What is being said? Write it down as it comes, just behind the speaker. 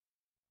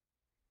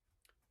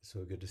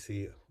So good to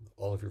see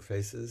all of your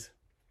faces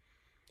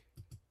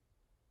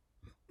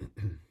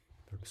from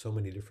so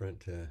many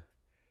different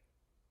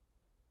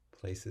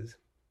places.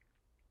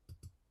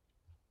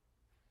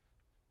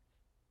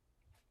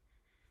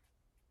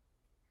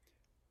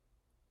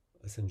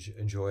 Let's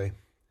enjoy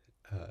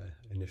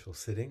initial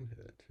sitting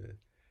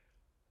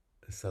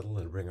to settle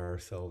and bring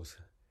ourselves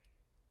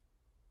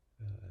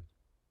uh,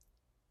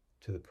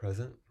 to the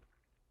present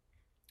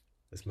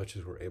as much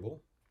as we're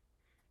able,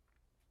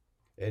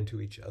 and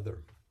to each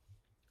other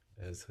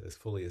as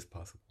fully as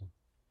possible.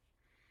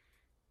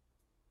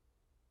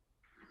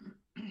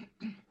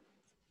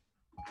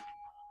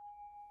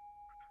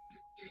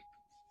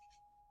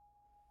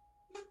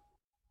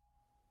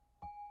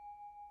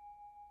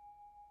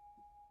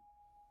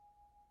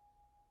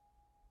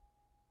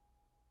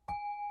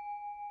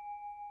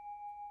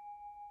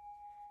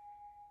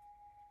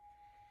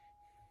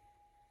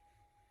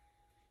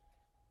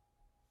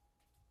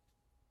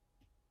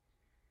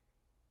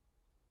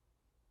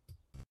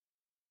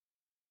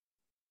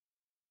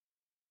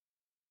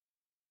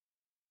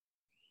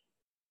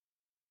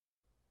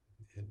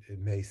 It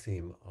may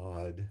seem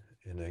odd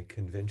in a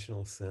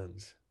conventional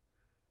sense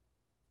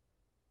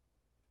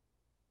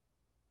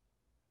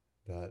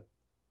that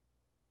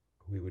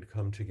we would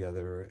come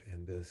together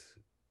in this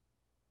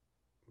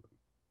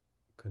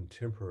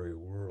contemporary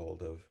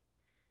world of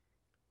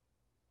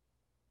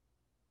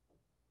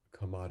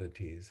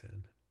commodities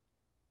and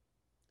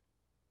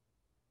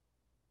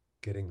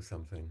getting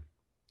something,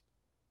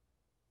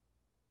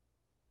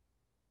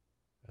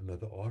 and that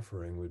the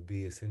offering would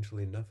be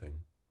essentially nothing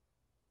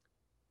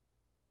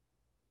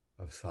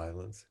of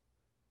silence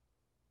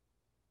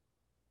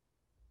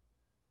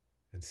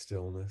and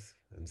stillness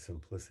and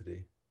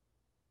simplicity.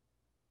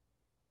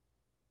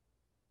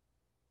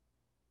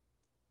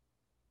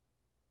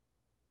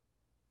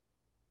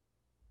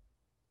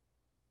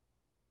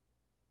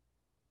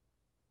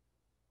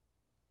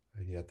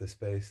 And yet, the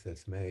space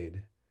that's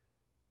made,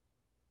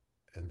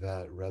 and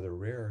that rather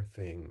rare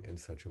thing in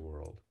such a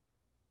world,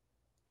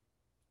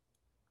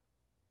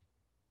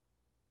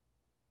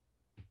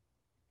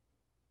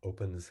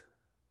 opens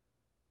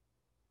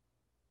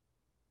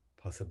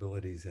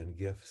possibilities and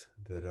gifts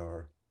that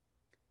are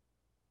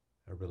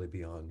really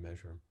beyond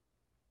measure.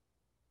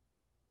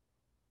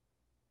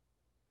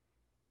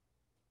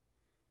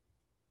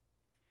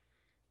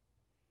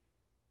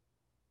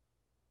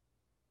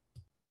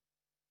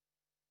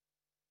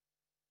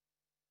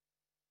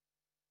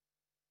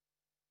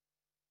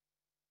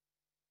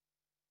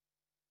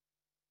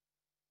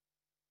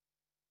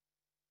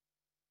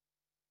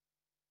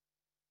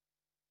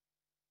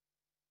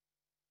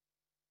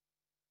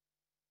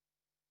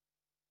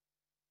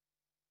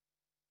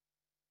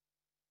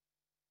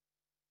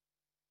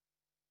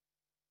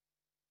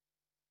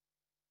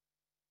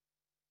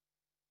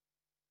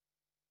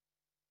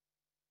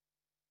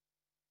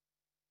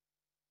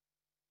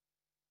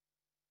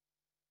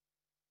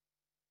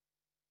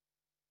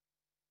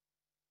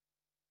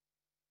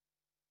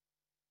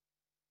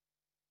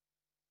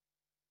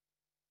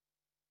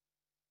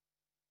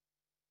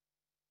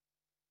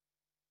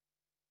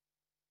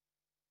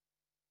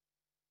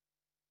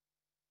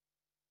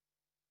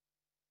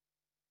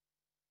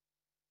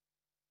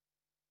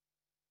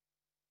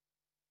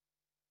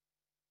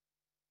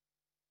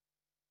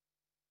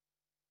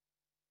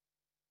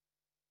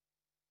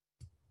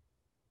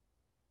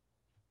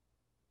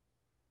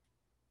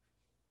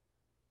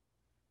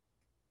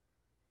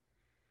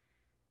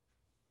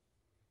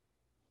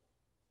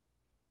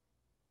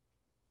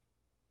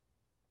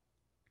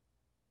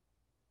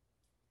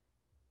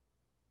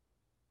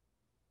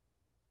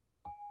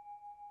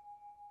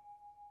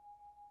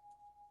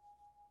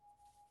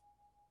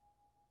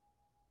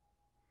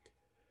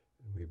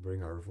 We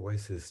bring our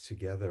voices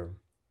together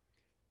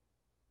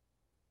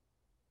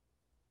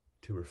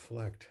to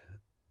reflect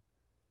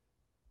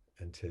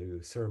and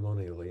to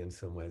ceremonially, in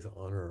some ways,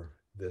 honor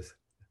this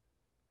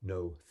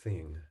no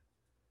thing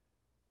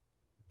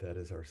that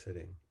is our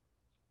sitting.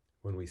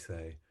 When we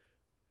say,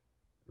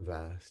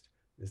 vast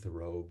is the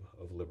robe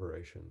of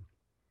liberation,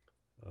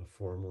 a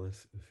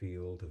formless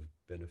field of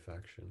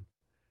benefaction,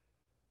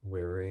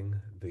 wearing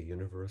the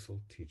universal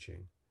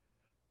teaching,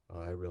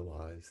 I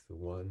realize the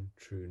one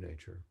true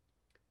nature,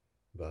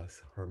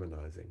 thus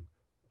harmonizing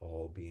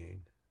all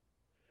being.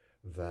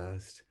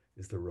 Vast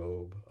is the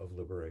robe of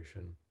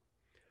liberation,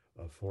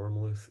 a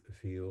formless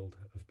field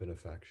of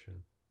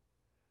benefaction,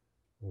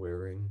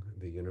 wearing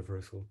the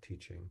universal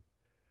teaching,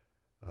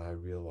 I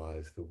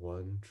realize the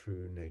one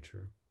true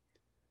nature,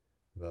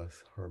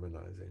 thus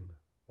harmonizing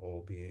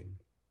all being.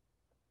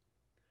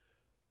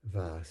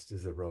 Vast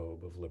is the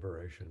robe of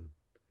liberation,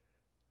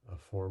 a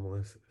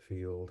formless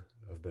field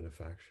of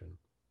benefaction,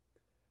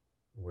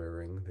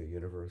 wearing the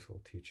universal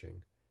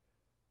teaching,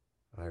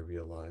 I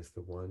realize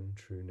the one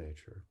true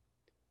nature,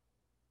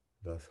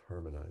 thus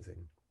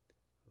harmonizing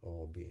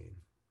all being.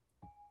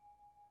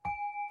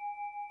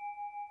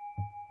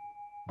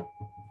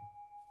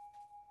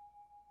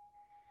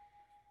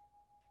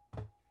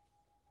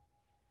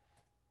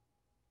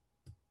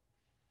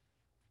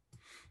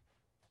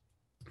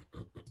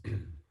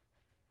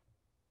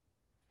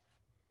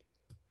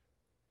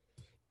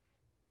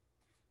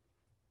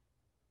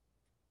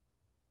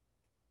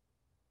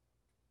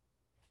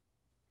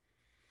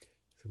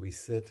 So we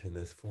sit in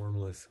this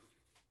formless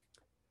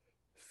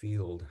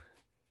field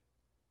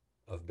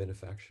of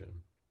benefaction,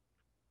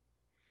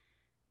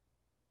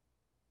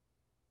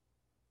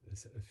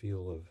 this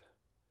field of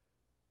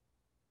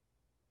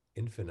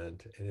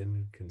infinite and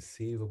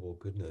inconceivable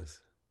goodness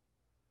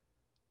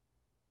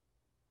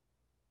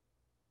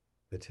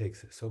that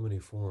takes so many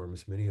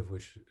forms, many of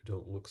which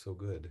don't look so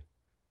good.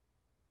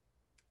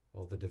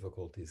 All the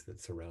difficulties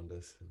that surround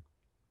us.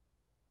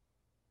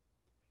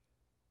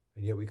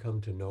 And yet we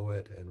come to know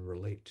it and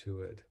relate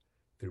to it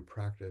through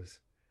practice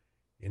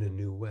in a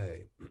new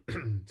way.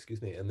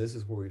 Excuse me. And this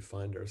is where we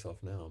find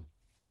ourselves now.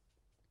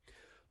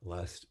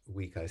 Last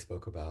week I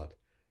spoke about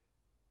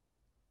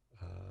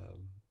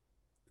um,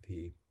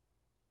 the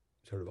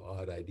sort of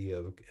odd idea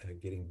of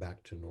getting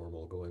back to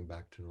normal, going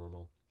back to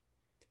normal.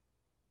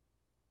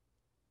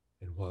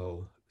 And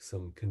while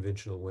some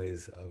conventional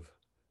ways of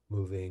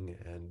moving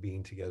and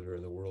being together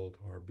in the world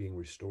are being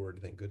restored,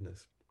 thank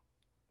goodness,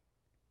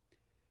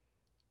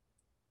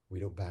 we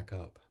don't back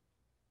up,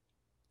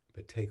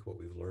 but take what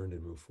we've learned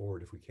and move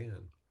forward if we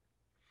can.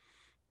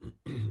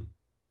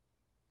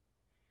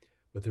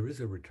 But there is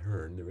a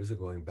return, there is a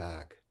going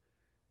back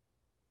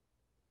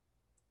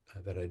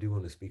that I do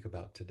want to speak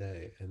about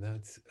today, and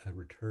that's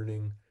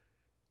returning.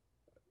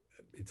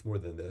 It's more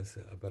than this,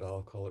 but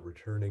I'll call it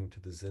returning to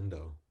the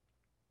Zendo.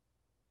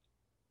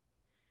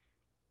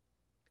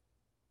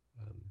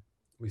 Um,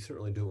 we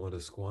certainly don't want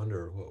to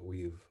squander what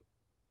we've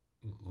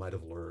might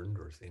have learned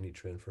or any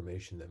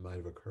transformation that might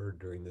have occurred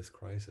during this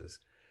crisis.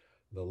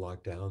 The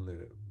lockdown,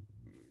 the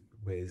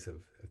ways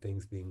of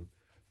things being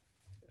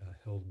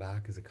held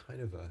back is a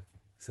kind of a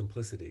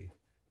simplicity,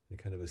 a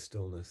kind of a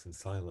stillness and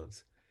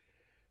silence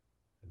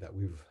that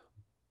we've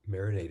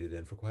marinated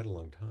in for quite a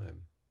long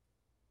time.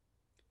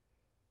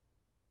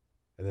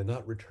 And then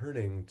not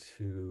returning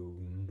to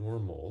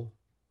normal,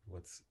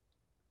 what's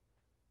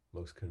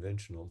most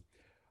conventional,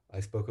 I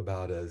spoke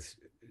about as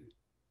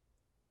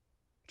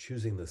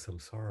choosing the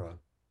samsara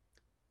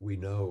we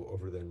know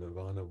over the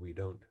nirvana we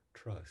don't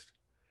trust.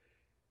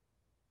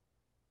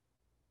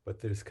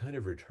 But this kind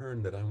of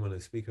return that I want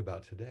to speak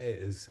about today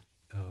is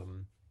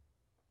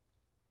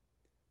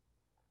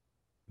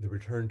the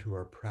return to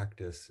our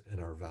practice and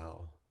our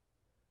vow,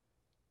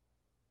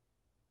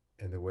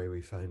 and the way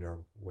we find our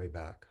way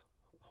back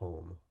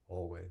home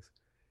always,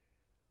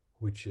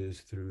 which is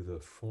through the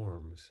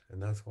forms.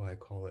 And that's why I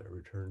call it a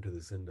return to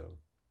the Zendo.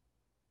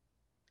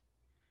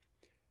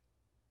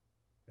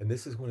 And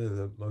this is one of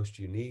the most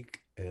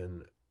unique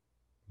and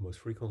most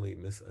frequently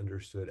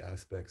misunderstood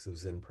aspects of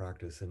Zen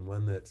practice, and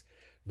one that's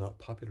not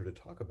popular to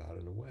talk about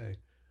in a way.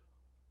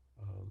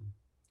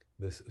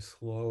 This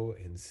slow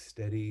and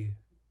steady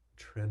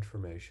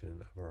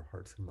transformation of our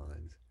hearts and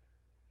minds,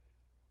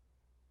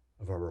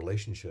 of our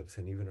relationships,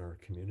 and even our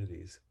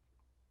communities,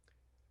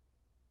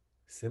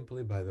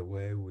 simply by the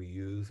way we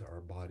use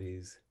our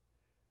bodies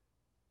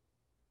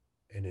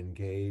and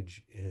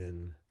engage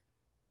in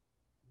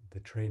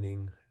the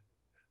training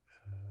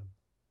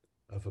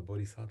of a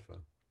bodhisattva.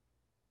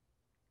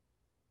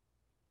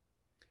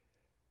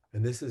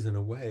 And this is, in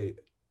a way,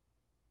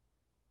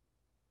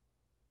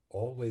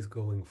 always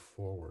going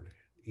forward.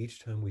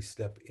 Each time we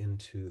step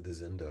into the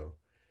Zendo,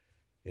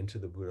 into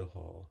the Buddha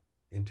hall,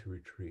 into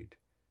retreat,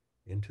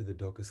 into the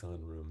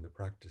Dokusan room, the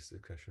practice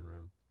discussion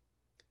room,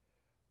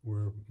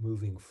 we're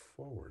moving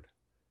forward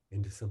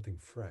into something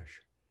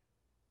fresh.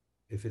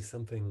 If it's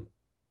something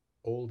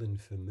old and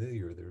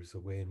familiar, there's a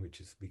way in which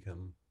it's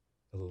become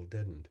a little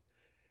deadened.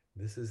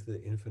 This is the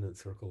infinite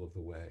circle of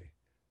the way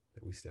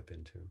that we step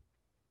into.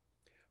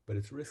 But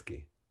it's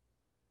risky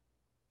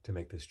to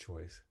make this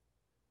choice,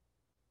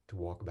 to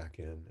walk back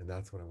in, and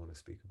that's what I want to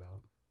speak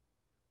about.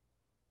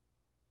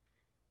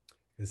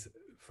 Because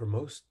for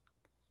most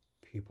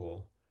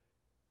people,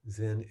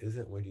 Zen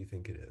isn't what you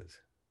think it is.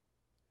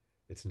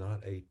 It's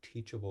not a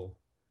teachable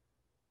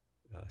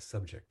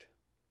subject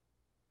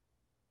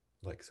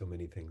like so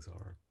many things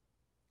are.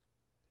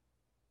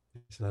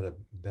 It's not a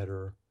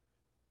better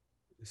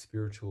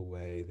spiritual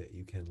way that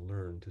you can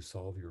learn to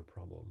solve your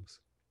problems.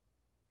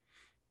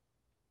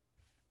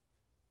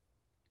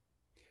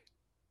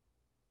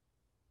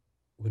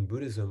 When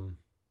Buddhism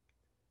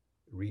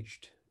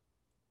reached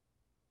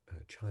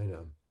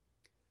China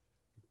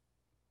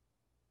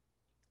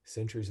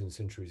centuries and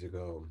centuries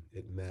ago,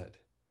 it met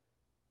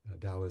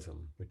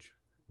Taoism, which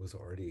was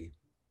already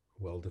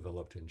well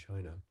developed in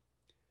China.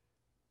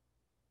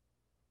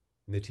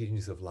 In the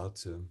teachings of Lao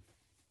Tzu,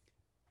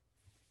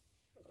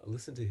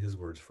 listen to his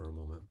words for a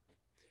moment.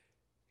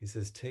 He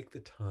says, take the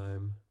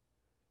time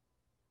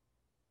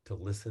to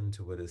listen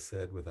to what is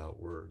said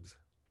without words,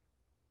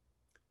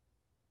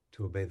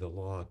 to obey the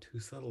law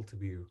too subtle to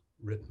be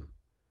written,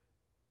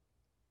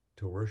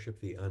 to worship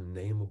the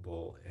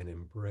unnameable and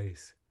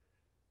embrace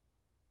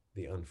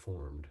the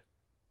unformed.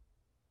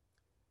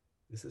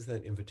 This is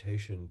that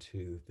invitation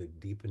to the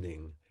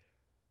deepening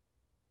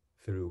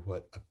through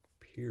what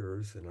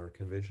appears in our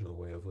conventional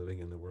way of living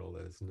in the world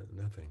as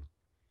nothing.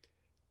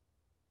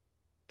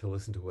 To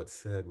listen to what's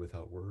said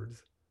without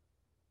words,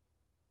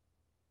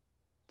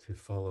 to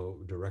follow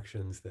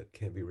directions that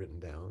can't be written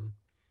down,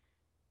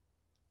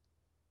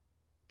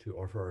 to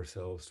offer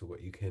ourselves to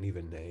what you can't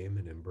even name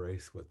and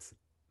embrace what's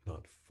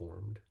not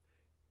formed.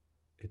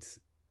 It's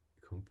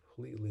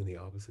completely in the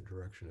opposite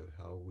direction of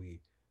how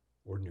we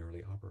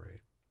ordinarily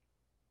operate.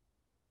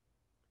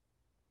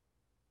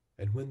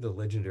 And when the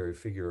legendary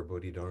figure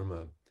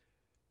Bodhidharma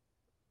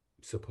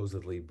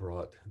supposedly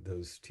brought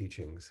those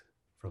teachings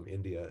from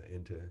India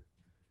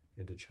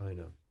into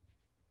China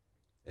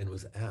and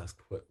was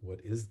asked, what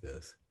is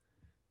this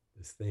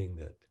thing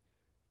that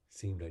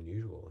seemed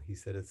unusual? He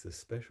said it's a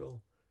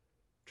special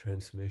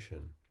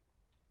transmission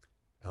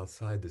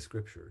outside the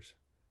scriptures,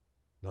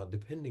 not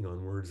depending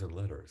on words and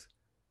letters,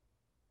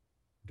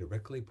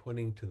 directly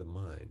pointing to the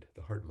mind,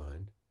 the heart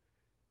mind,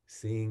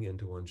 seeing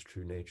into one's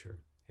true nature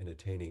and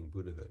attaining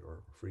Buddhahood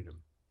or freedom.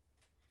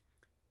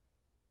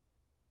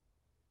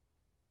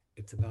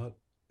 It's about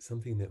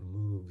something that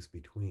moves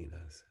between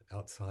us,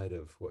 outside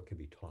of what can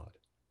be taught.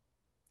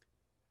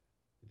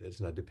 It does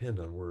not depend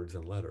on words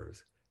and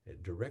letters.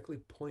 It directly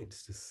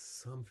points to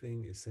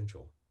something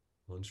essential,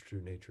 one's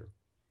true nature,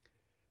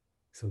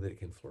 so that it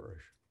can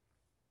flourish.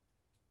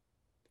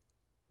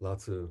 Lao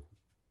Tzu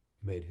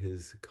made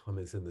his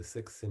comments in the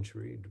 6th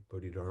century.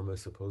 Bodhidharma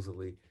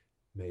supposedly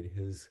made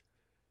his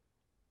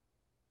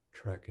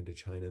trek into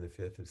China in the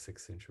 5th and 6th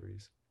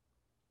centuries.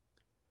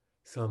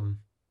 Some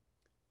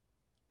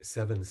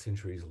 7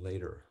 centuries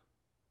later,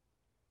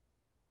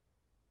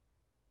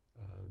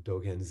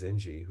 Dogen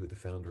Zenji, who the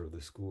founder of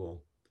the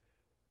school,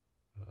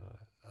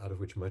 out of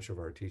which much of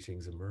our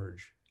teachings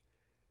emerge,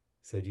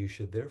 said, "You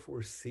should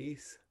therefore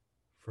cease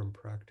from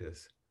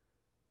practice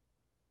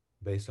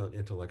based on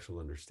intellectual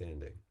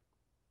understanding,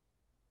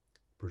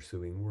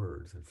 pursuing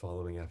words and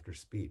following after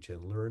speech,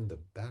 and learn the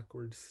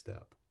backward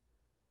step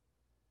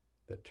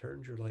that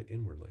turns your light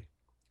inwardly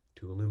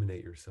to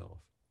illuminate yourself."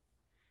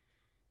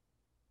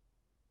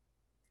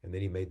 And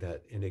then he made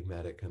that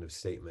enigmatic kind of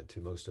statement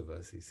to most of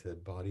us. He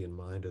said, "Body and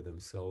mind of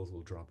themselves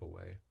will drop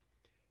away,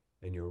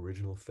 and your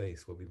original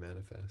face will be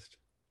manifest."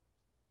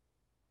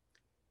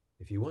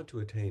 If you want to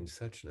attain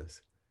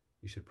suchness,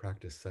 you should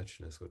practice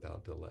suchness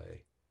without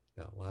delay.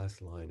 That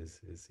last line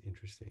is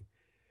interesting.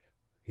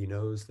 He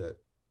knows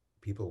that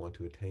people want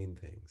to attain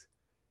things.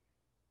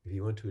 If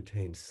you want to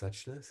attain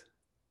suchness,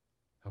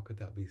 how could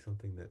that be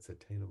something that's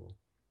attainable?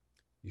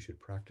 You should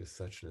practice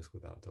suchness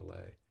without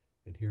delay.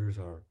 And here's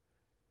our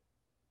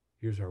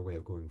way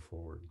of going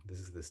forward. This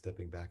is the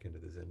stepping back into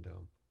the Zen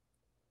Dome.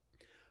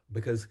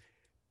 Because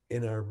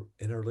in our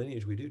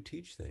lineage, we do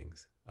teach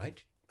things.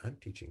 I'm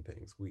teaching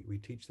things. We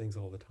teach things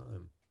all the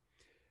time.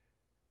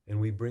 And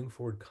we bring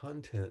forward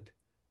content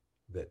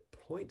that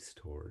points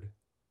toward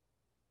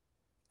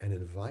and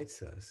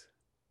invites us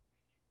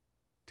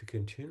to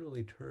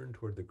continually turn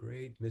toward the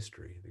great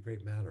mystery, the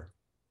great matter.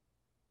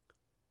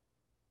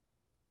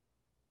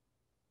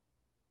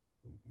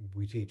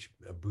 We teach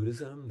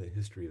Buddhism, the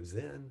history of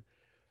Zen.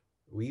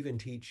 We even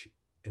teach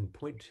and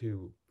point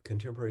to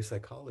contemporary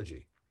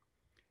psychology,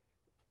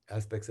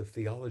 aspects of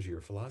theology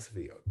or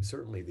philosophy,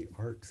 certainly the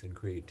arts and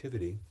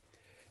creativity,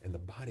 and the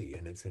body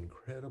and its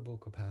incredible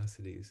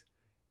capacities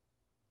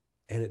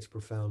and its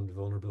profound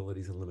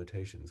vulnerabilities and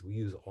limitations. We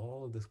use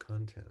all of this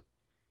content.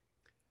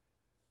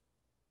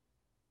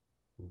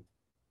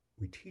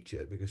 We teach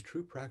it because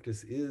true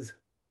practice is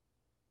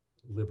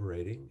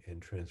liberating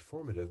and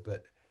transformative,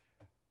 but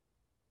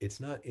it's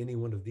not any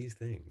one of these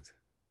things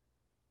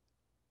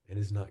and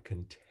is not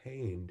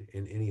contained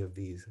in any of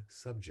these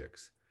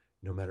subjects,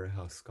 no matter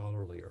how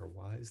scholarly or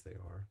wise they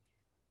are.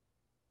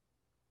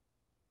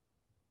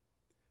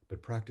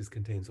 But practice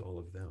contains all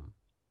of them.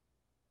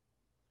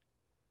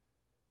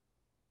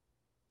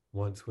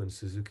 Once when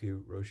Suzuki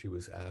Roshi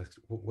was asked,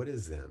 what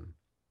is Zen?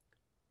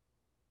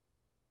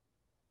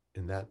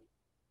 In that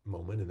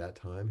moment, in that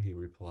time, he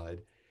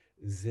replied,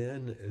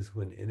 Zen is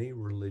when any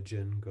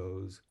religion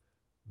goes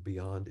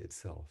beyond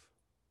itself,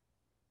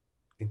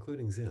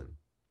 including Zen.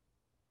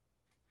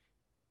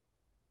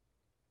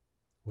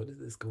 What is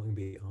this going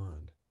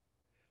beyond?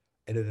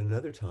 And at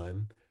another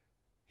time,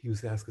 he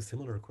was asked a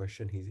similar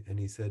question, and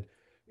he said,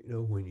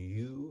 when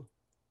you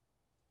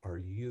are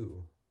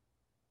you,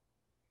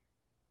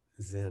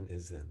 Zen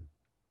is Zen.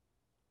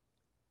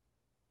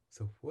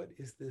 So what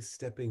is this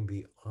stepping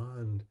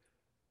beyond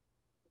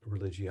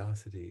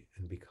religiosity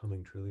and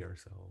becoming truly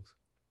ourselves?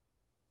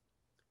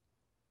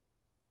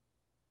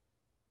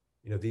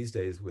 These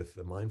days with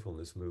the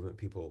mindfulness movement,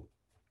 people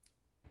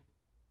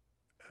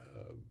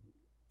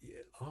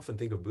often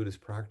think of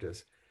Buddhist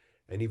practice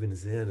and even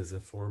Zen as a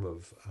form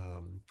of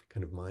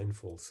kind of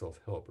mindful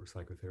self-help or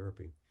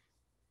psychotherapy.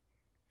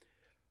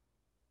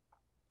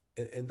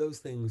 And those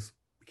things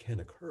can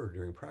occur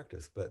during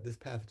practice, but this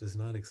path does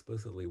not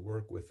explicitly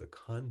work with the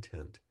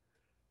content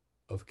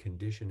of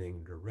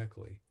conditioning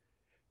directly.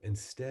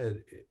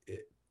 Instead,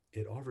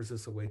 it offers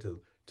us a way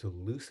to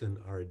loosen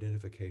our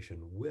identification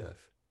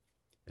with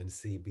and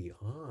see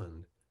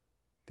beyond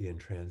the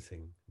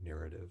entrancing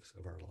narratives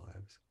of our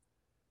lives,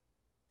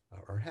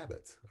 our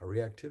habits, our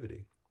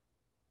reactivity.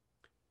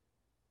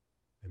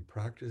 And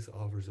practice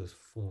offers us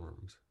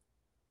forms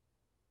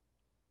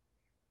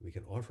we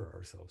can offer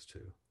ourselves to,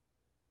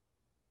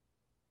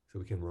 so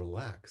we can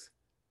relax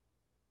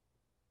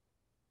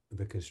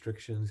the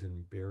constrictions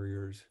and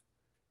barriers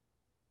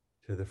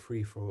to the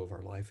free flow of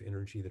our life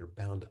energy that are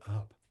bound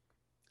up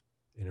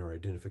in our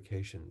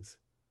identifications,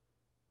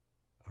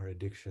 our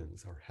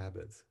addictions, our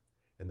habits,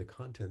 and the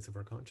contents of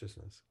our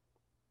consciousness.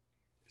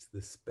 It's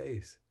this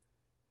space,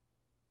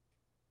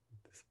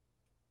 this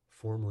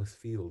formless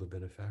field of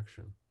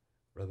benefaction,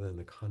 rather than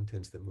the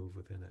contents that move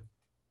within it.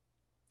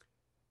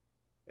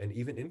 And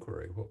even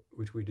inquiry,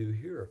 which we do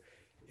here,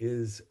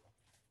 is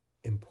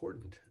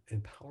important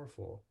and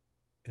powerful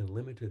and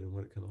limited in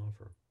what it can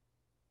offer.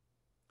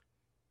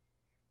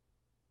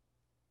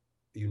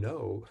 You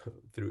know,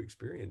 through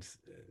experience,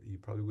 you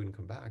probably wouldn't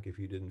come back if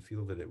you didn't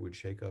feel that it would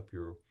shake up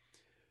your,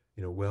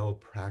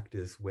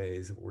 well-practiced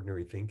ways of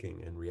ordinary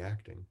thinking and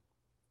reacting.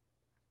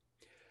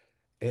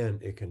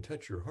 And it can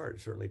touch your heart,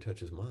 it certainly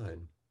touches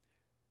mine,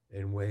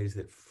 in ways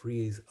that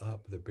frees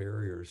up the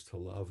barriers to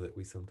love that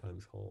we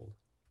sometimes hold.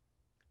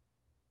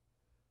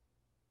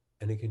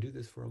 And it can do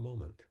this for a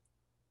moment.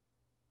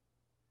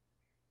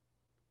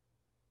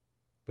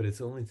 But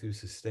it's only through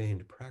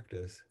sustained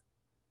practice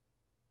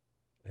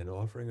and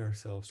offering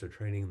ourselves to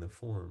training the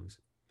forms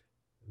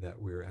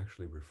that we're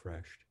actually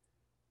refreshed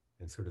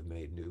and sort of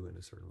made new in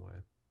a certain way.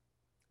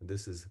 And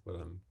this is what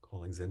I'm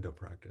calling Zendo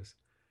practice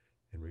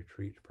and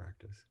retreat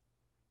practice.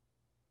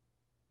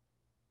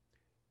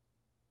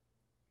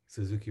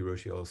 Suzuki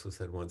Roshi also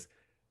said once,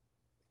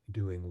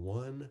 doing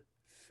one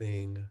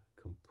thing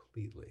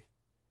completely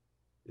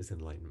is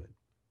enlightenment.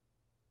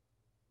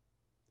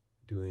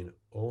 Doing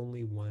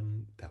only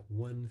that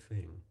one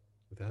thing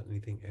without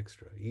anything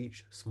extra,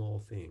 each small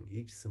thing,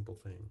 each simple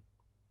thing.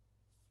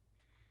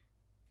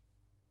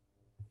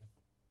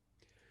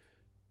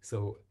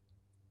 So,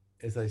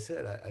 as I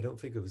said, I don't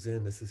think of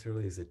Zen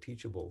necessarily as a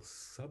teachable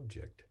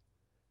subject,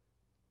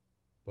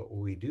 but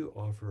what we do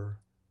offer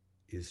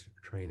is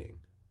training.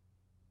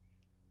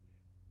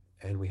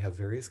 And we have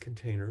various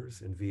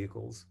containers and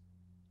vehicles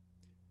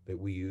that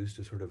we use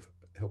to sort of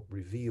help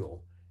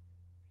reveal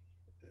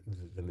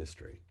the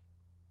mystery.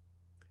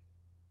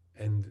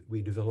 And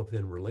we develop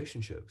then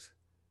relationships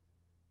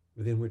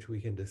within which we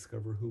can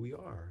discover who we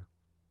are.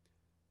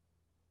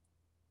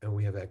 And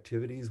we have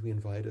activities we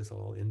invite us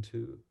all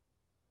into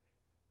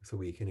so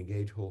we can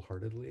engage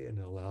wholeheartedly, and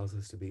it allows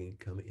us to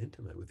become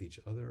intimate with each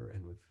other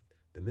and with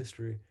the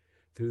mystery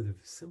through the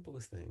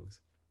simplest things.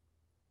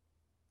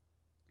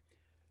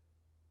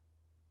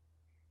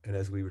 And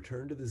as we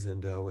return to the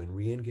Zendo and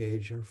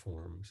re-engage our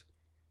forms,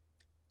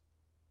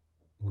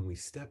 when we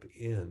step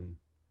in,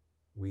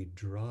 we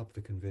drop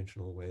the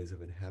conventional ways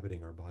of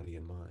inhabiting our body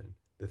and mind,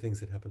 the things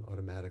that happen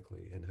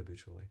automatically and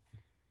habitually.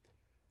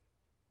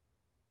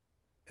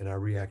 And our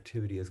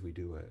reactivity as we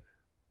do it,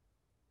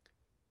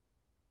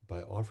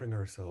 by offering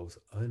ourselves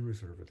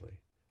unreservedly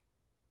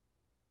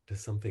to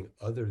something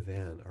other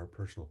than our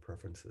personal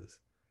preferences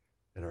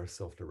and our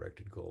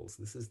self-directed goals.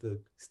 This is the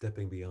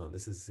stepping beyond.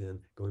 This is Zen,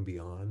 going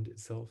beyond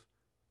itself,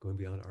 going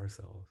beyond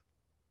ourselves.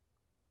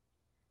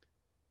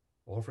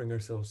 Offering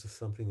ourselves to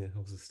something that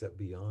helps us step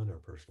beyond our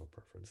personal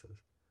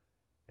preferences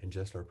and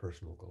just our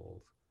personal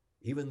goals,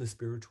 even the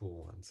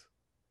spiritual ones.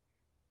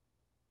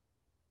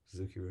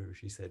 Suzuki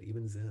Roshi said,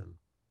 even Zen.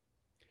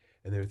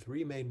 And there are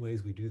three main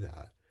ways we do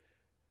that.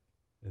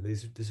 And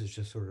this is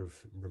just sort of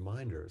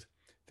reminders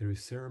through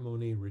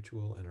ceremony,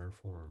 ritual, and our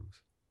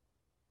forms.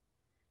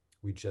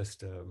 We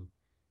just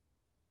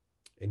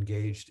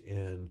engaged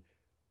in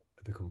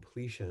the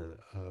completion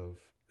of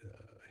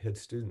head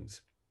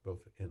students, both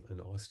in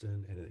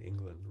Austin and in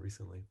England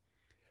recently,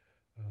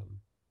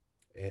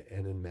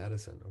 and in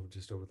Madison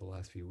just over the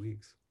last few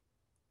weeks,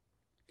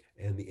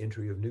 and the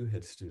entry of new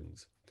head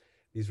students.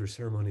 These were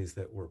ceremonies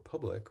that were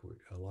public.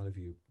 A lot of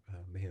you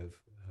may have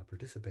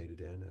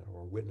participated in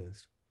or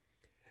witnessed.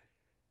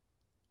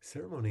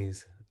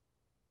 Ceremonies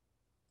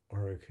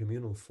are a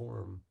communal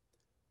form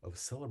of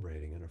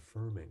celebrating and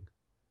affirming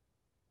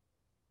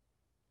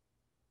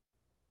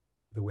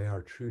the way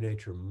our true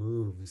nature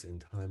moves in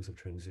times of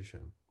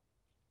transition.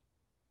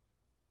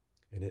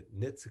 And it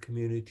knits a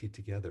community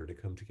together to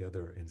come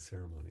together in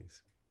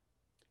ceremonies,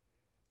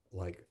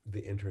 like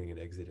the entering and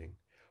exiting,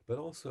 but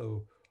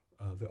also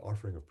the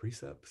offering of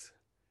precepts,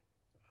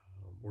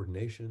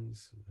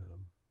 ordinations,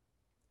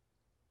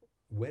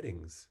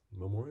 weddings,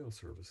 memorial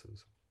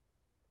services.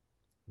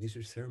 These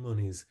are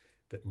ceremonies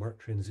that mark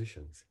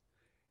transitions,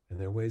 and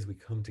they're ways we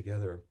come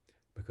together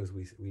because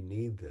we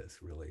need this,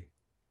 really.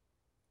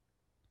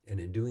 And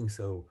in doing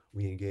so,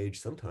 we engage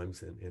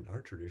sometimes in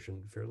our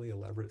tradition, fairly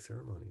elaborate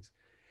ceremonies,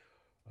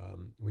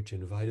 which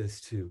invite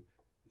us to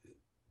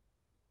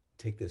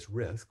take this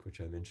risk, which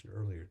I mentioned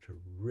earlier, to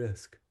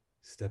risk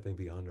stepping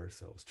beyond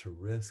ourselves, to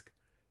risk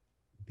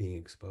being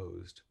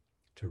exposed,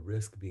 to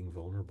risk being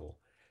vulnerable,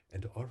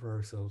 and to offer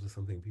ourselves to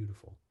something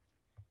beautiful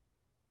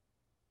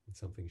and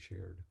something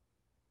shared.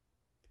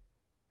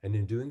 And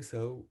in doing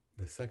so,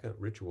 the second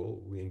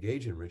ritual, we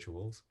engage in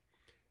rituals.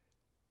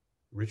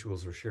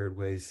 Rituals are shared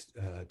ways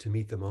to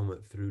meet the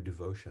moment through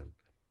devotion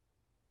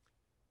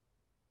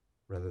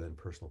rather than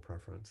personal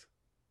preference.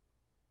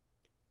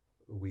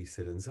 we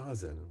sit in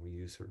zazen and we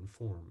use certain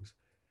forms.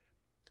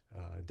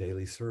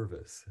 Daily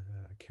service,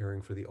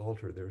 caring for the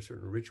altar. There are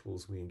certain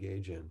rituals we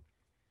engage in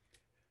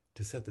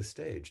to set the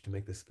stage, to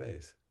make the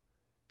space,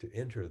 to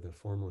enter the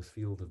formless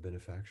field of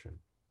benefaction,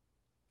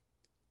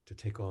 to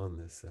take on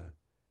this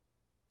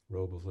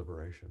robe of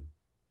liberation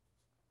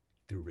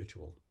through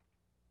ritual.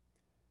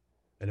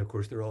 And of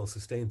course, they're all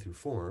sustained through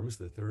forms.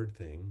 The third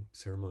thing,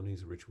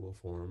 ceremonies, ritual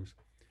forms.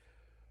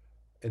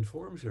 And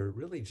forms are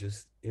really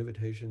just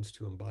invitations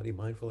to embody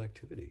mindful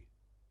activity,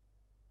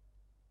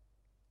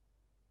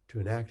 to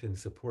enact and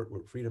support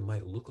what freedom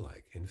might look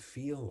like and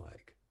feel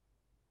like,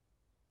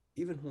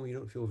 even when we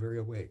don't feel very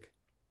awake.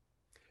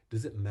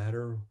 Does it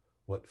matter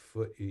what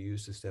foot you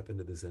use to step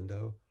into the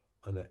zendo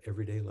on an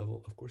everyday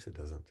level? Of course it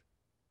doesn't.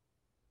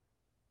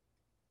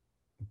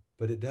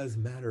 But it does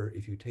matter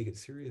if you take it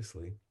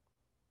seriously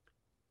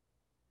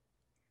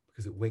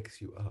because it wakes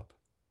you up.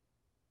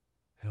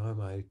 How am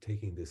I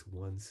taking this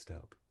one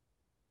step?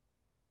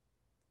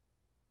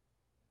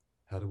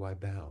 How do I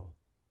bow?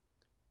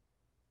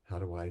 How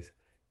do I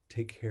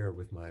take care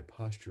with my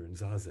posture in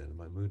zazen,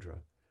 my mudra?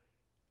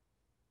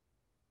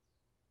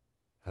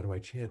 How do I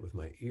chant with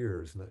my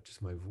ears, not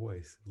just my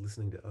voice,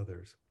 listening to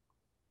others?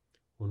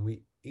 When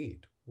we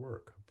eat,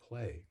 work,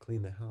 play,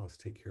 clean the house,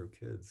 take care of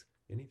kids,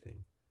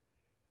 anything,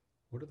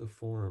 what are the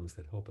forms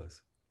that help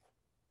us?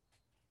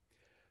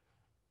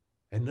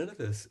 And none of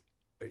this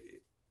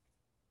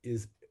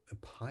is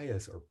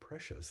pious or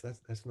precious.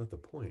 That's not the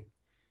point.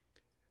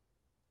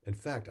 In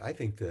fact, I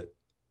think that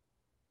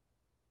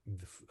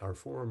our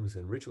forms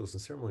and rituals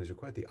and ceremonies are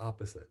quite the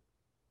opposite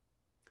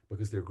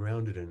because they're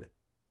grounded in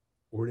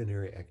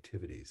ordinary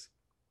activities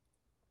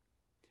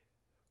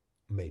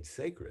made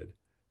sacred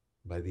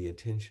by the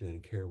attention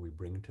and care we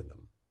bring to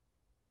them.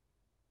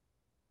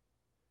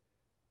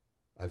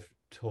 I've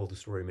told the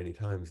story many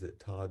times that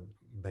Todd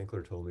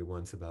Bankler told me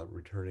once about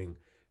returning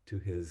to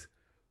his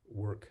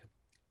work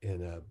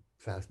in a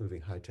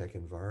fast-moving high-tech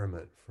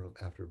environment from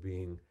after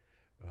being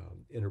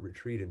in a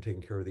retreat and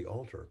taking care of the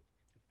altar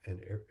and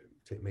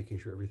making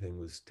sure everything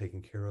was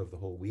taken care of the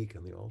whole week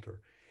on the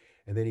altar.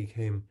 And then he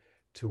came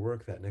to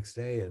work that next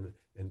day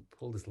and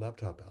pulled his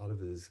laptop out of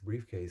his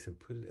briefcase and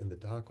put it in the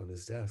dock on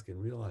his desk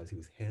and realized he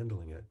was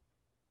handling it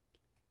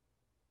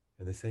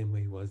in the same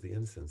way he was the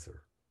incenser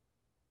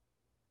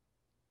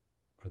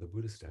or the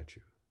Buddha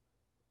statue,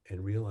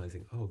 and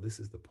realizing, oh, this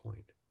is the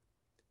point.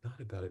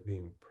 Not about it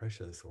being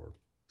precious or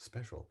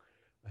special.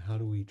 How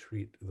do we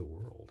treat the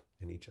world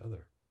and each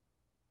other?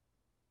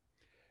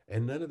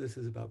 And none of this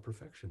is about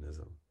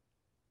perfectionism.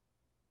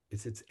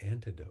 It's its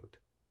antidote.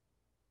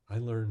 I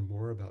learned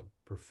more about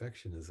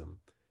perfectionism,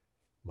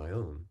 my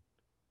own,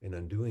 and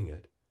undoing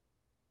it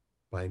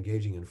by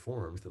engaging in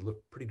forms that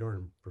look pretty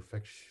darn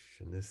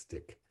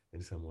perfectionistic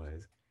in some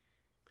ways.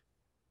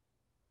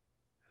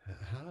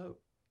 How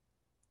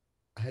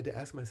I had to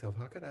ask myself,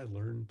 how could I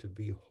learn to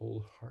be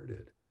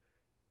wholehearted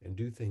and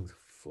do things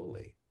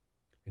fully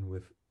and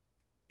with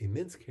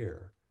immense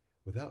care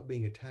without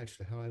being attached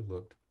to how I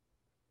looked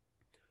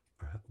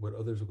or what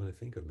others were going to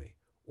think of me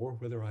or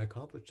whether I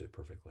accomplished it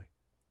perfectly,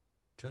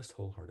 just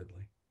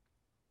wholeheartedly.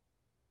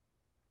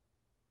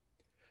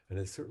 And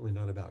it's certainly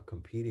not about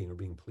competing or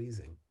being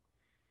pleasing.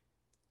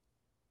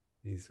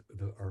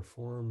 Our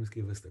forms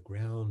give us the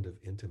ground of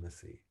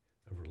intimacy,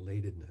 of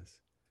relatedness,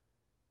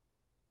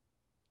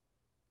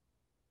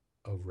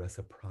 of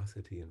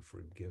reciprocity and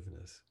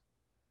forgiveness.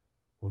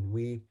 When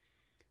we,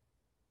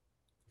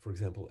 for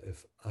example,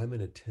 if I'm an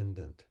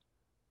attendant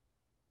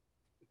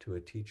to a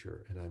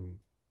teacher and I'm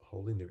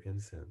holding their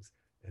incense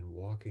and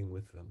walking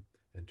with them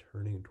and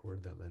turning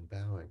toward them and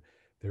bowing,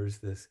 there's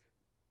this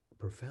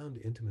profound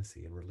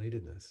intimacy and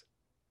relatedness.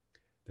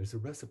 There's a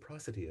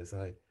reciprocity as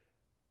I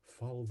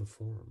follow the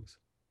forms.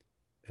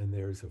 And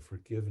there's a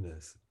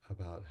forgiveness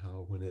about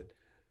how when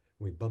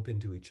we bump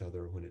into each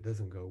other, when it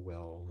doesn't go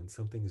well, when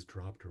something is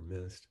dropped or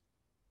missed,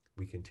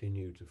 we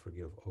continue to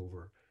forgive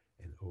over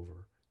and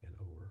over and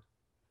over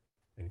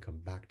and come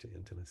back to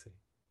intimacy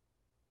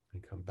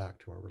and come back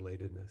to our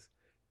relatedness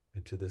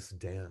and to this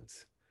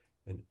dance.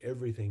 And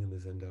everything in the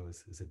Zendo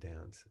is a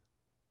dance.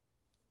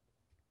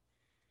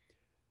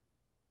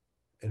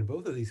 And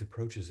both of these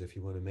approaches, if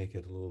you want to make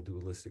it a little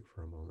dualistic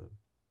for a moment,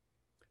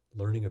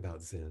 learning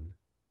about Zen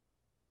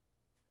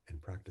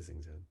and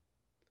practicing Zen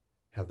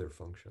have their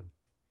function,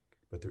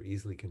 but they're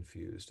easily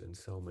confused. And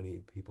so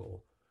many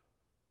people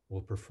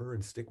will prefer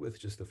and stick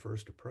with just the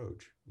first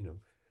approach,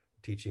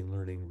 teaching,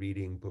 learning,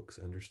 reading, books,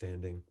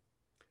 understanding,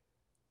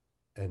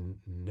 and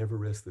never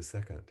risk the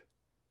second,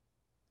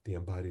 the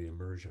embodied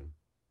immersion.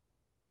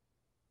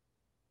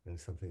 And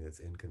something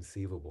that's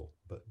inconceivable,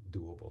 but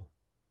doable.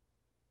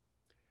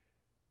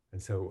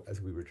 And so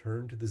as we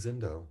return to the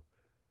Zendo,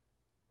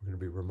 we're going to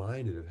be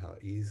reminded of how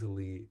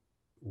easily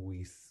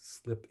we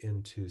slip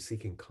into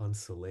seeking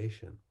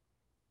consolation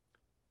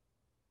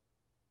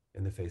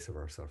in the face of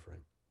our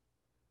suffering.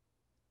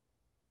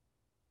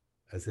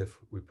 As if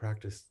we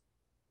practice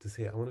to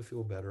say, I want to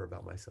feel better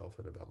about myself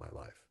and about my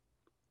life.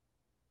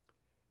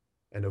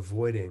 And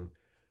avoiding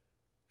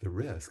the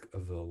risk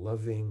of the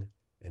loving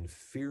and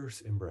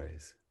fierce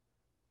embrace,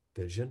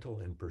 the gentle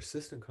and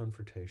persistent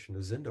confrontation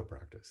of Zendo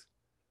practice,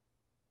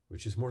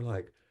 which is more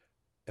like,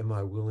 am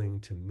I willing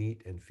to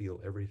meet and feel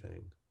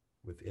everything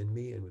within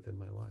me and within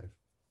my life?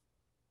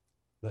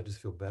 Not just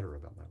feel better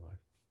about my life.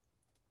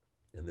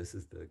 And this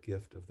is the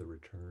gift of the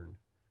return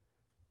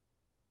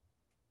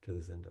to the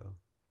Zendo.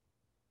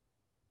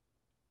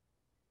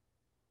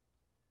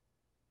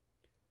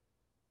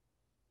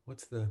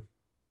 What's the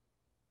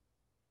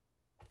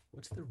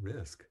what's the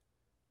risk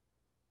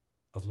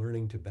of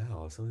learning to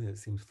bow, something that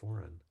seems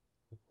foreign?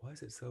 Why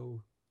is it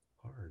so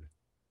hard?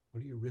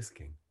 What are you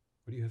risking?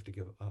 What do you have to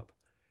give up?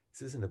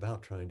 This isn't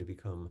about trying to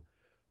become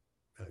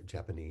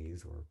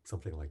Japanese or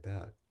something like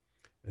that.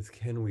 It's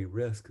can we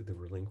risk the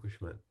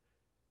relinquishment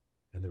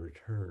and the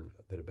return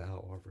that a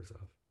bow offers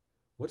us?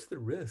 What's the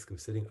risk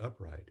of sitting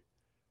upright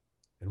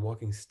and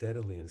walking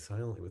steadily and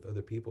silently with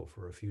other people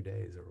for a few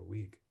days or a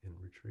week in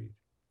retreat?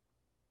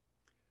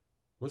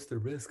 What's the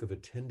risk of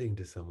attending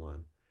to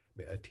someone,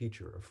 a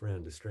teacher, a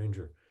friend, a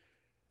stranger,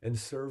 and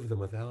serve them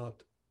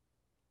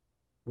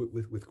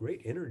with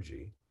great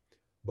energy,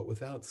 but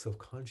without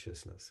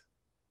self-consciousness,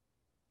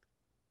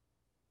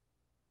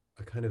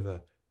 a kind of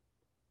a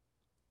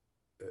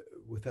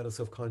without a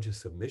self-conscious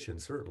submission,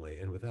 certainly,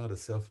 and without a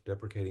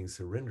self-deprecating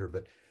surrender,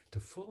 but to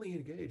fully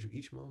engage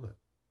each moment,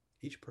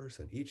 each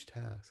person, each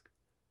task,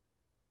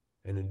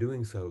 and in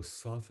doing so,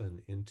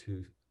 soften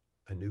into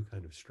a new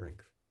kind of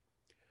strength.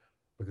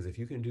 Because if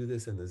you can do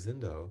this in the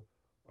Zendo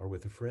or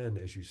with a friend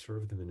as you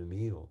serve them in a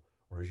meal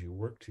or as you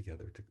work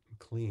together to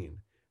clean,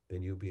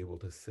 then you'll be able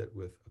to sit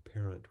with a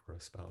parent or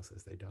a spouse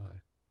as they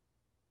die,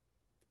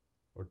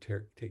 or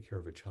take care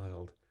of a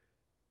child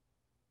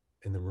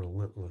in the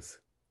relentless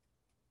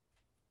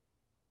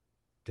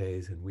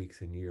days and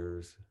weeks and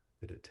years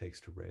that it takes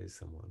to raise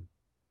someone.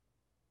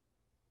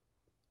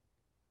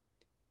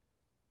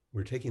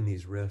 We're taking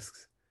these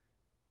risks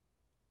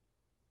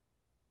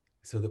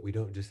so that we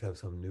don't just have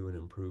some new and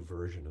improved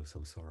version of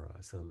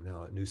samsara, some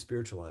now a new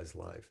spiritualized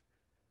life,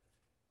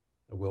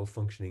 a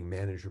well-functioning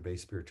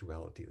manager-based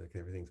spirituality, like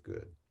everything's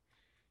good,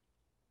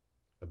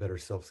 a better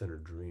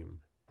self-centered dream.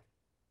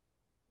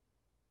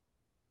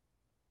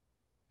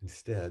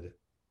 Instead,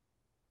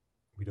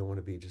 we don't want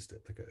to be just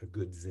like a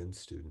good Zen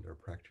student or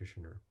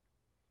practitioner.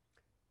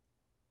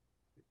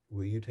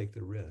 Will you take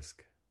the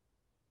risk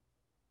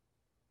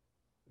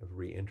of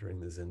re-entering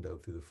the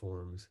Zendo through the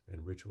forms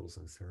and rituals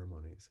and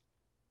ceremonies?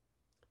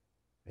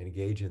 And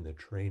engage in the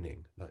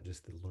training, not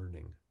just the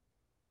learning.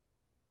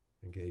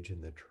 Engage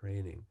in the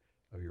training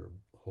of your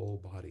whole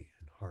body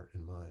and heart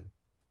and mind,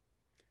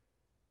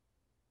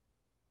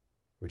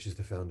 which is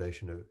the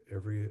foundation of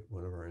every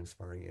one of our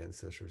inspiring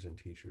ancestors and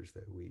teachers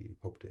that we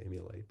hope to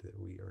emulate, that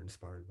we are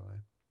inspired by.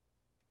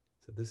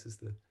 So this is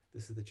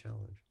the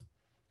challenge.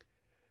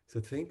 So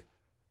think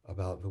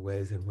about the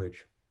ways in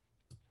which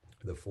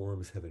the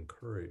forums have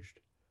encouraged,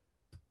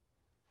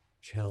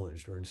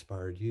 challenged, or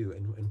inspired you,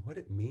 and what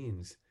it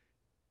means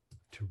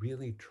to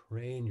really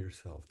train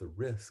yourself, the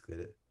risk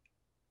that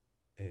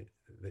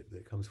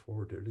comes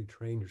forward to really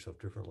train yourself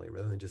differently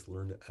rather than just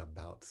learn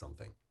about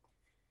something.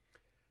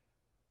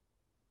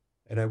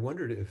 And I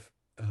wondered if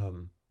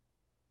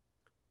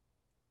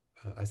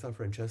I saw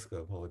Francesca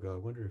a while ago. I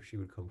wonder if she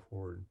would come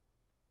forward,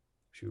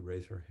 if she would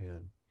raise her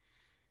hand.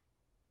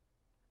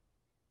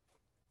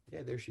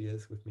 Yeah, there she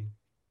is with me.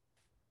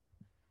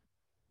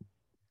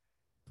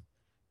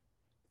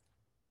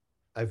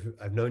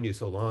 I've known you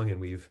so long,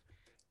 and we've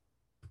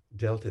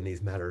dealt in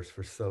these matters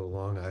for so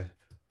long.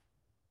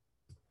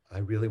 I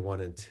really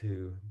wanted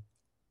to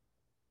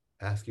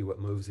ask you what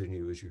moves in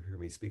you as you hear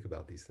me speak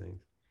about these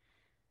things,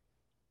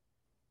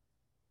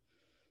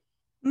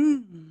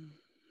 Mm.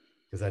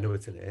 because I know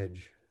it's an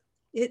edge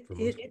It for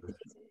most it of us.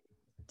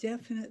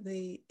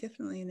 definitely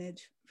an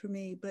edge for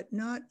me, but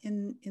not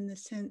in the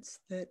sense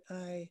that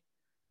I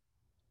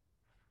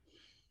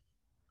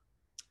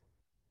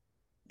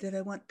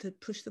want to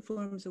push the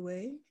forms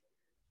away,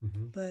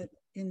 Mm-hmm. but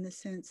in the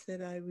sense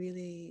that I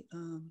really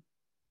uh,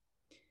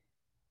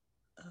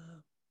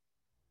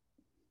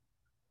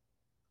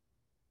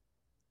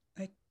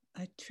 I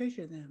I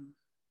treasure them,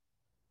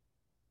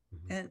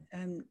 Mm-hmm.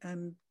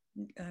 and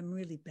I'm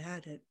really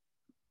bad at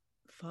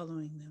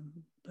following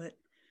them, but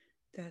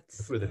That's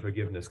that's where the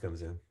forgiveness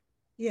comes in.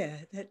 yeah,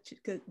 that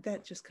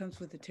just comes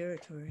with the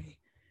territory.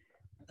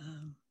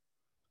 Um,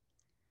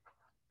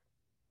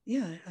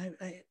 yeah,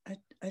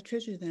 I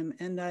treasure them,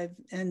 and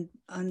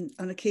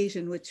on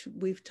occasion, which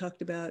we've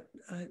talked about,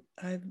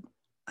 I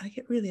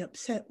get really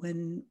upset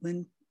when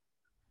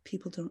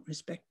people don't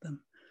respect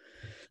them.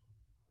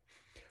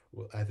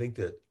 Well, I think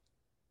that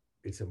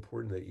it's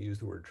important that you use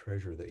the word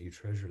treasure, that you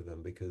treasure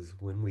them, because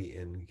when we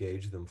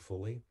engage them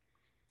fully,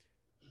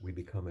 we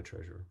become a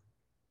treasure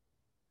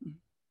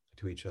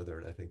to each other.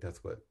 And I think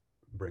that's what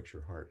breaks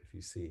your heart if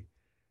you see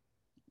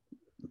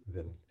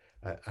them.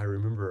 I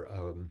remember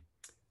um,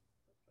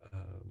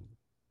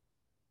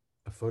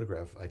 a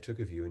photograph I took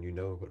of you, and you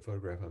know what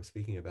photograph I'm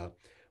speaking about,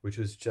 which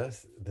was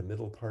just the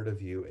middle part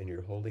of you, and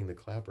you're holding the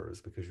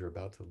clappers because you're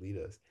about to lead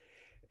us.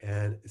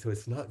 And so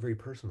it's not very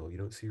personal. You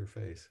don't see your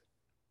face,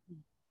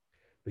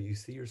 but you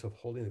see yourself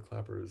holding the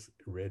clappers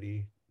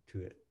ready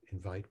to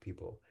invite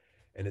people.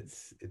 And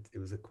it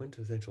was a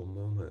quintessential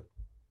moment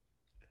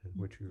in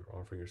which you're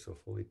offering yourself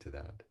fully to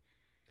that.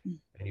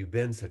 And you've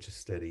been such a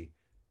steady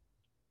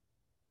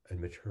and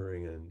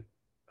maturing and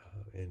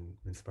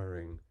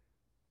inspiring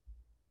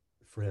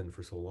friend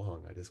for so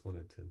long. I just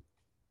wanted to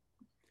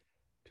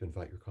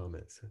invite your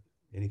comments.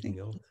 Anything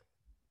else?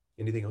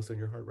 Anything else on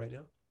your heart right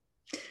now?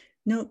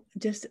 No,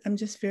 I'm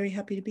just very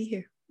happy to be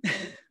here.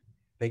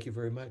 Thank you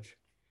very much.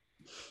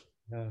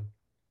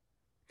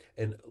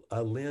 And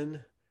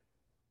Lynn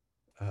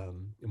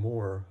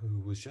Moore,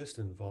 who was just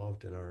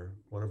involved in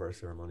one of our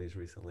ceremonies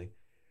recently,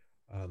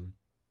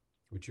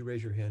 would you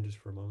raise your hand just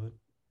for a moment?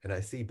 And I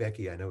see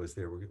Becky, I know, is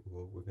there.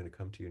 We're going to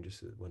come to you in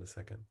just a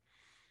second.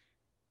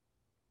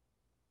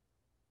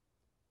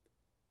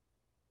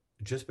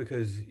 Just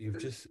because you've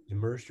just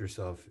immersed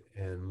yourself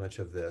in much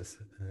of this,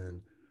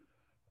 and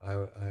I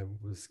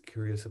was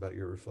curious about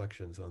your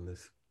reflections on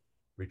this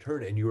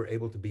return, and you were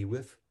able to be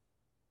with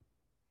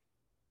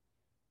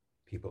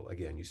people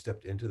again. You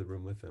stepped into the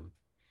room with them.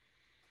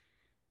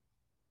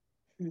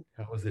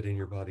 How is it in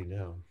your body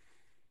now?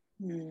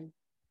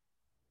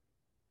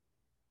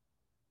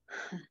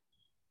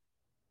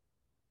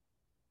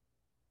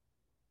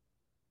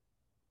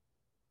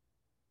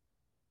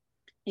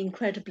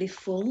 Incredibly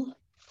full.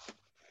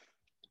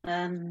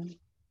 To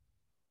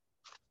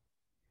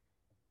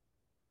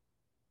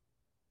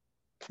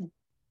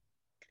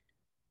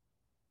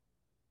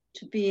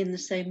be in the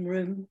same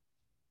room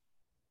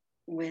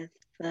with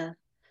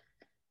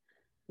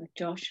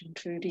Josh and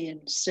Trudy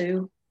and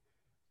Sue,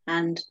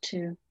 and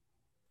to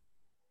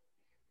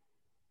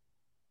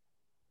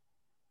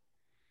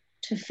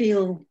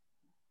feel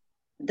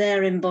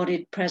their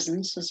embodied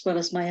presence as well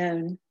as my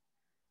own.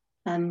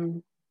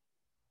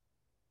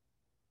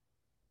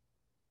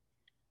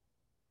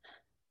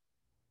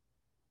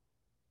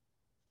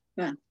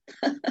 Well,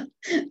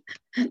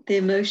 the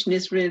emotion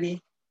is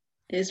really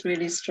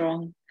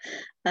strong,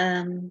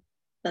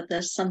 but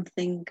there's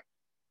something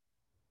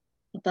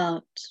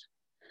about,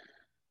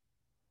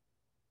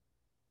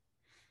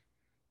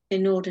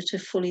 in order to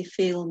fully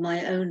feel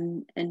my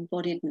own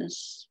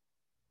embodiedness,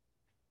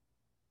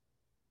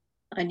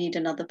 I need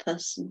another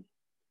person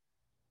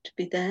to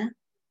be there.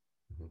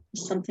 Mm-hmm.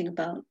 There's something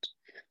about,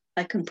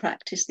 I can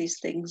practice these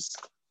things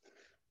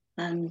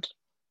and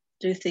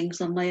do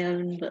things on my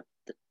own, but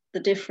the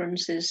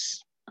difference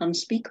is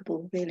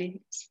unspeakable, really.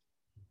 It's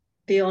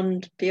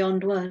beyond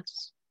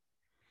words.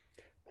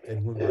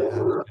 And when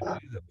we're asked to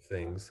do those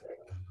things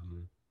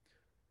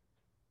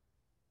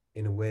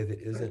in a way that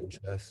isn't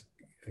just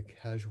a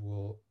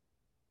casual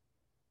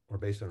or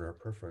based on our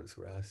preference,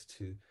 we're asked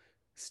to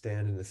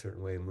stand in a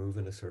certain way, move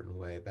in a certain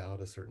way, bow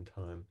at a certain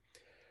time.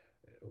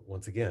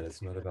 Once again,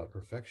 it's not about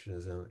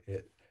perfectionism.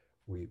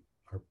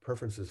 Our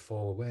preferences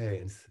fall away,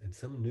 and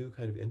some new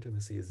kind of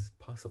intimacy is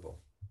possible.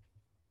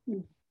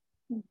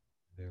 Mm-hmm.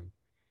 Yeah.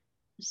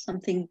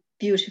 Something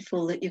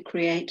beautiful that you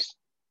create,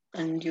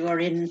 and you are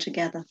in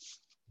together.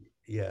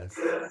 Yes,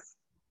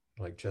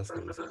 like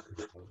Jessica was talking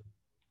about.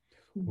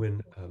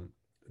 When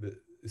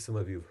some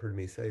of you have heard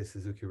me say,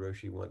 Suzuki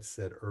Roshi once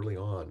said early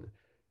on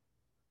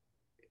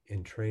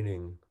in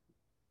training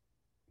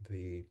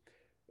the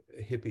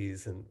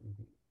hippies and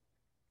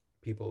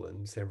people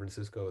in San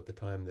Francisco at the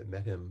time that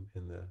met him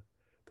in the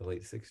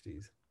late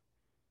 60s,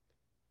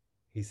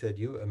 he said,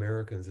 you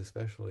Americans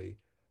especially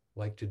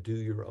like to do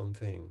your own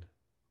thing.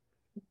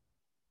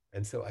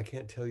 And so I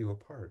can't tell you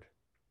apart.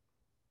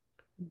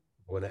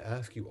 When I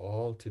ask you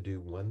all to do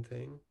one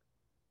thing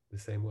the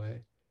same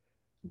way,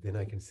 then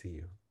I can see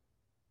you.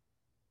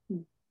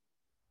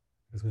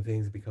 Because when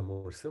things become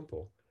more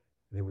simple,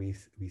 then we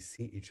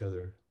see each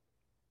other,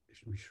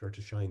 we start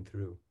to shine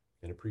through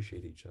and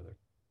appreciate each other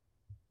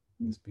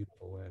in this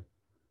beautiful way.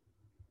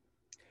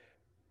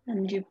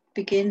 And you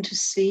begin to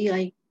see,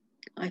 I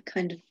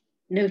kind of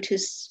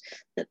notice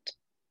that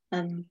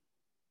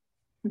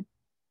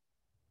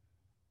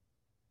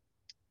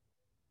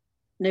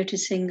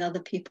noticing other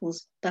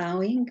people's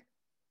bowing,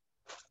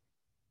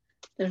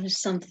 there is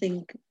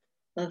something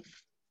of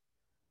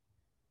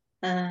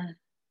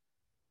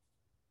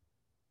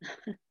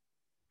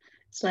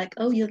it's like,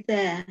 oh, you're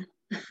there.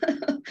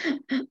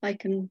 I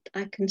can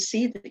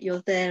see that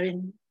you're there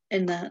in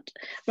that,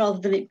 rather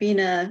than it being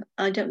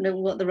I don't know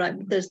what the right,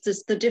 there's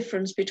the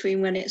difference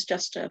between when it's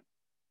just a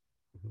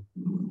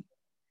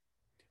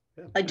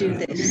yeah. I do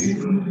this.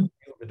 Feel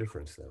the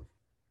difference though.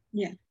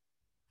 Yeah.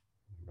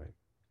 Right.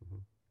 Mm-hmm.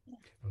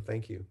 Well,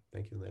 thank you,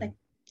 Lynn.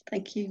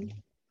 Thank you.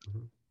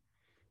 Mm-hmm.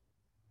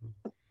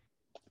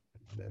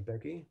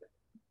 Becky.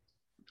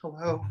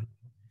 Hello.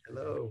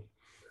 Hello.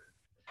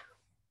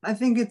 I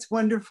think it's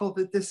wonderful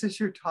that this is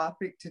your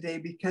topic today,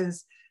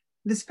 because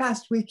this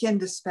past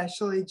weekend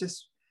especially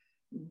just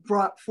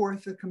brought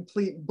forth a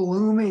complete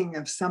blooming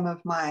of some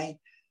of my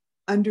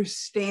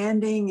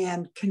understanding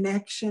and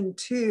connection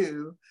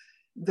to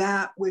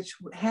that which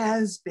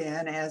has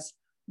been, as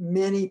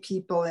many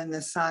people in the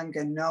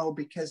Sangha know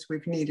because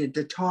we've needed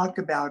to talk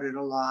about it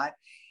a lot.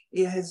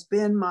 It has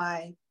been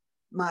my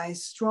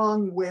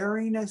strong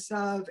wariness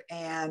of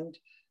and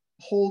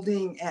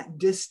holding at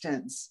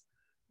distance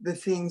the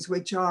things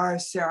which are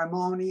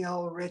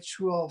ceremonial,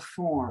 ritual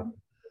form.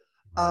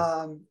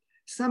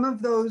 Some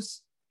of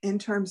those in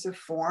terms of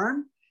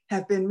form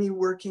have been me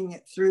working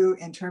it through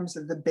in terms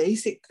of the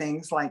basic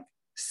things like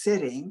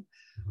sitting,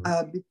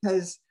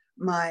 because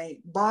my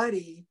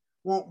body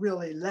won't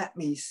really let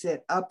me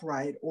sit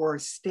upright or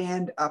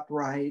stand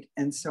upright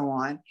and so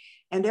on.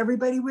 And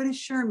everybody would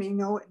assure me,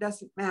 no, it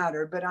doesn't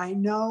matter. But I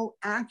know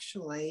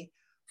actually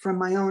from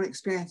my own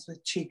experience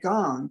with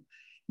Qigong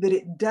that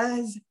it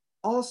does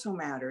also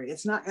matter.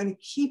 It's not going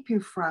to keep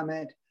you from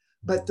it,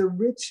 but the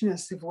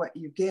richness of what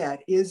you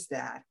get is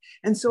that.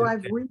 And so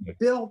I've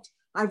rebuilt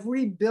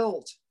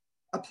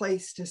a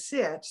place to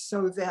sit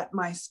so that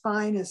my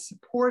spine is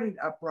supported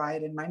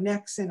upright and my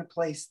neck's in a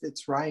place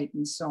that's right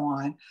and so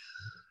on.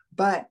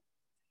 But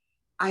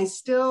I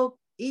still,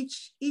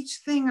 each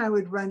thing I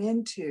would run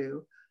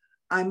into,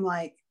 I'm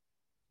like,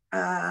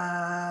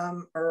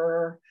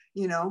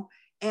 you know,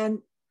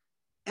 and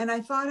I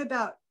thought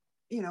about,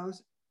 you know,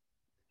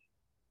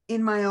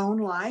 in my own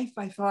life,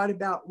 I thought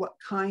about what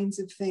kinds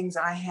of things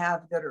I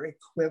have that are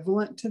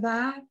equivalent to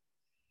that.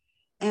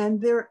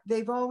 And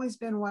they've always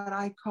been what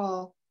I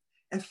call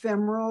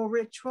ephemeral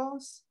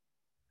rituals.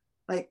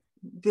 Like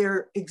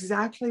they're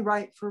exactly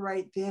right for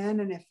right then.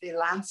 And if they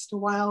last a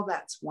while,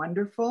 that's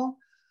wonderful.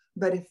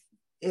 But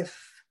if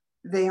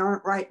they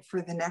aren't right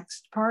for the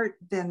next part,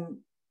 then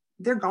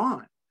they're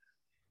gone,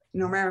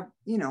 no matter,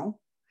 you know.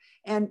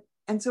 And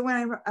so when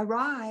I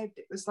arrived,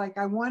 it was like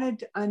I wanted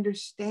to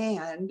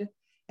understand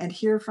and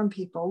hear from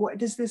people, what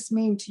does this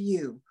mean to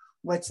you?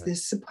 What's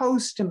this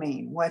supposed to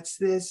mean? What's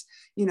this,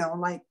 you know,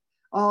 like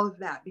all of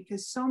that?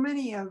 Because so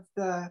many of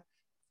the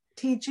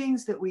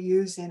teachings that we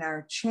use in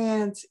our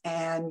chants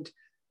and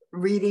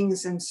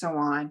readings and so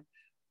on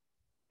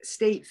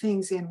state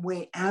things in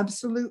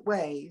absolute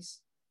ways,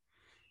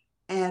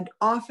 and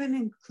often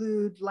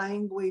include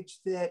language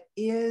that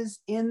is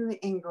in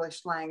the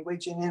English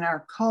language and in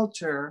our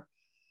culture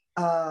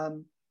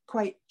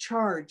quite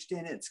charged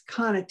in its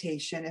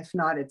connotation, if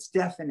not its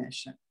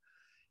definition.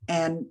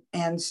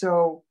 And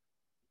so,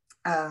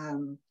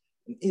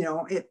 you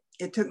know,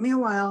 it took me a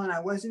while and I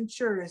wasn't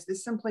sure, is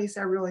this someplace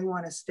I really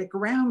want to stick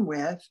around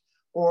with?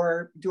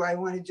 Or do I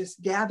want to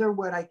just gather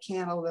what I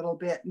can a little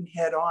bit and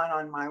head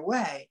on my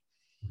way?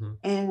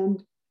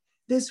 And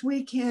this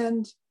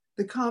weekend,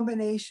 the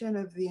combination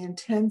of the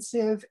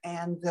intensive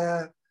and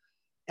the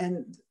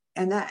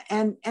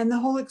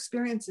whole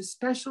experience,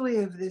 especially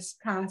of this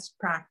past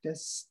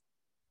practice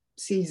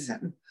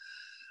season,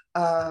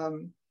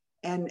 and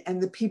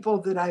the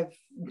people that I've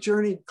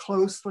journeyed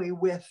closely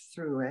with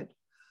through it,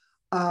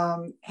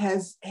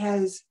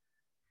 has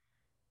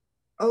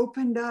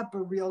opened up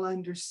a real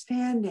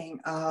understanding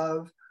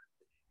of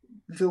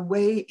the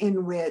way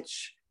in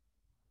which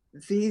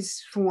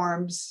these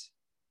forms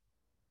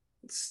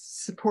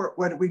support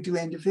what we do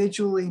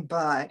individually,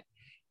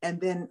 and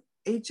then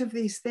each of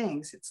these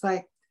things, it's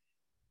like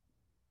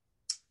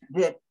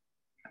that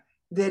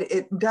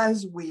it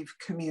does weave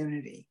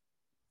community.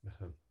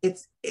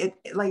 It's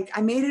like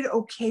I made it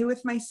okay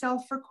with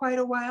myself for quite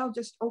a while,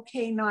 just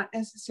okay, not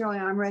necessarily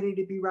I'm ready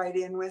to be right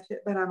in with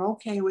it, but I'm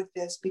okay with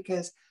this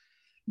because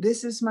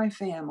this is my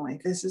family,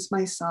 this is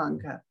my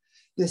Sangha,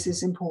 this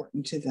is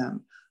important to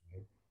them,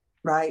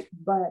 right?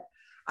 But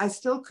I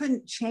still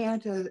couldn't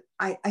chant,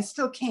 I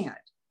still can't.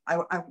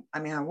 I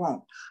mean, I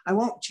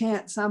won't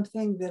chant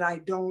something that I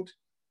don't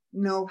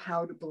know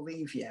how to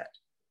believe yet.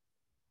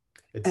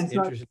 It's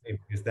interesting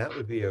because that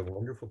would be a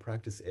wonderful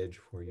practice edge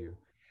for you,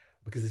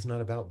 because it's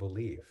not about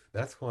belief.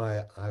 That's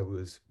why I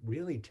was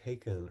really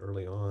taken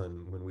early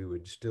on when we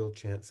would still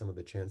chant some of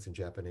the chants in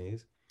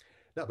Japanese,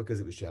 not because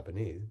it was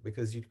Japanese,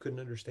 because you couldn't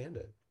understand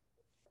it.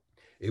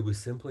 It was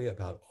simply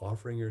about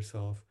offering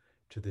yourself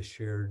to the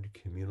shared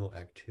communal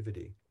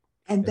activity.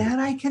 And that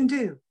I can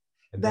do.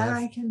 That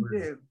I can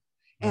do.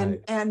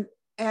 Right.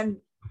 And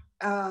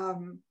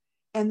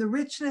the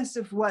richness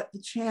of what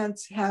the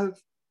chants have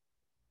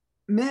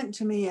meant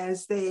to me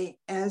as they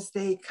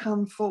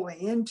come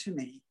fully into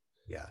me,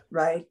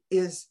 right,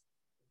 is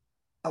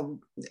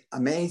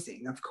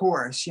amazing, of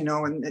course, you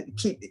know, and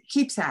it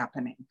keeps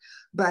happening,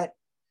 but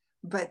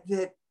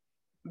that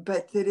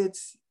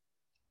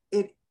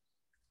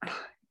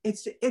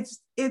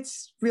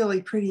it's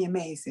really pretty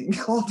amazing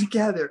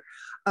altogether.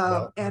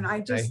 And I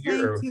just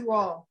thank you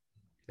all.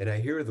 And I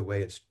hear the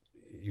way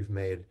you've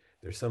made,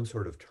 there's some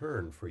sort of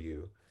turn for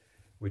you,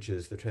 which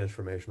is the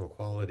transformational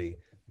quality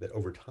that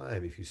over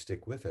time, if you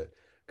stick with it,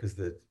 because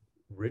the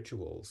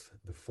rituals,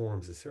 the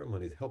forms, the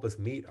ceremonies help us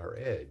meet our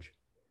edge.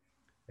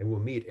 And we'll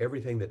meet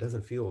everything that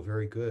doesn't feel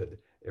very good,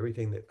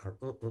 everything that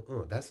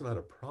that's not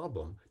a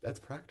problem, that's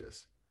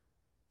practice.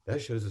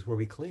 That shows us where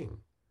we cling.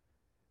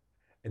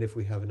 And if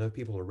we have enough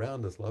people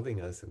around us loving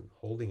us and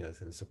holding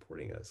us and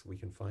supporting us, we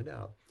can find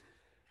out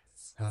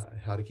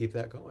how to keep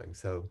that going.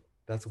 So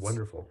that's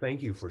wonderful.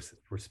 Thank you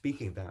for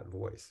speaking that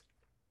voice.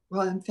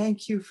 Well, and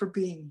thank you for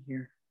being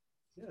here.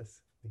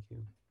 Yes, thank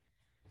you.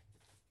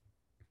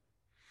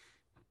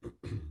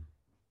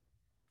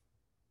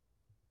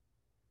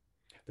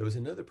 There was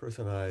another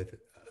person I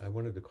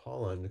wanted to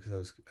call on because I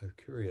was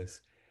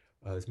curious.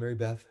 Is Mary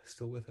Beth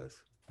still with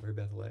us? Mary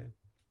Beth Lay?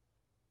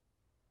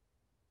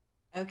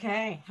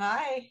 Okay.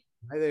 Hi.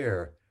 Hi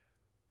there.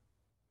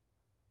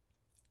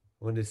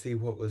 I wanted to see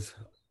what was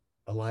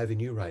alive in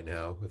you right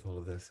now with all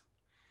of this.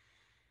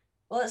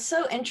 Well, it's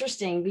so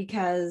interesting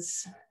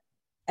because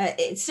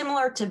it's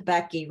similar to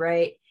Becky,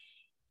 right?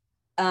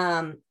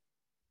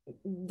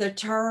 The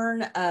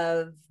turn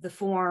of the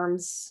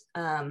forms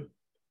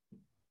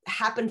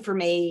happened for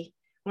me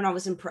when I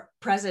was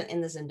present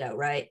in the Zendo,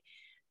 right?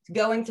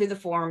 Going through the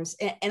forms,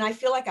 and I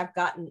feel like I've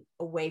gotten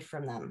away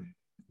from them.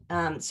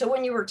 So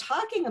when you were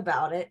talking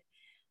about it,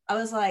 I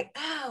was like,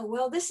 oh,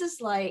 well, this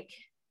is like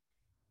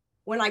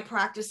when I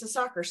practice a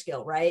soccer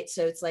skill, right?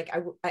 So it's like,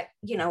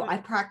 I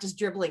practice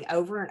dribbling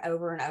over and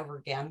over and over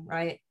again,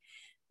 right?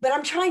 But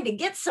I'm trying to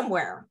get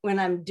somewhere when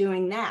I'm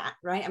doing that,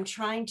 right? I'm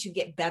trying to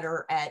get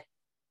better at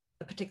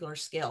a particular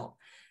skill.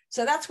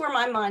 So that's where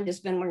my mind has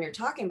been when you're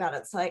talking about it.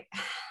 It's like,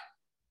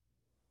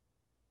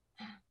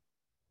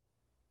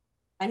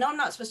 I know I'm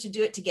not supposed to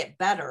do it to get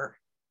better,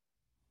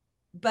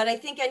 but I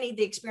think I need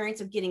the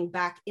experience of getting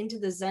back into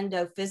the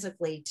Zendo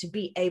physically to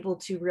be able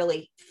to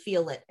really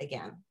feel it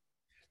again.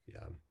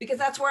 Yeah. Because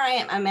that's where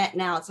I'm at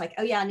now. It's like,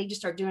 oh yeah, I need to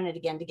start doing it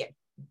again to get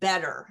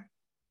better.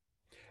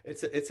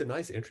 It's a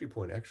nice entry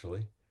point,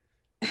 actually.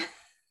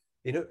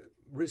 You know,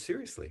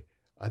 seriously,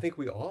 I think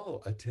we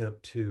all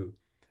attempt to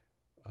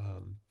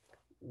um,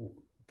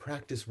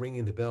 practice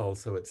ringing the bell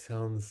so it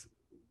sounds,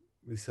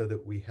 so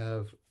that we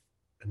have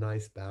a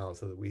nice bow,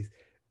 so that we,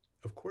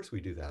 of course, we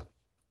do that.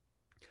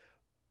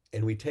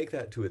 And we take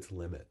that to its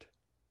limit.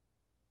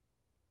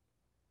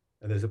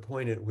 And there's a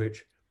point at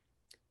which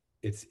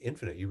it's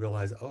infinite. You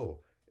realize, oh,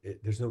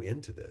 there's no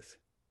end to this.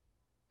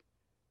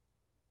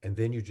 And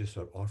then you just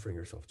start offering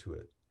yourself to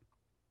it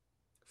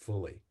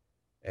fully.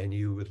 And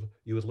you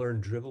would learn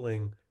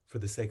dribbling for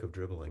the sake of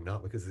dribbling,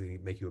 not because they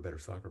make you a better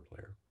soccer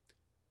player,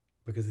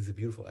 because it's a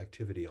beautiful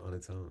activity on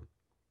its own.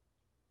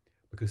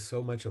 Because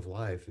so much of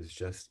life is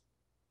just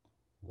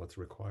what's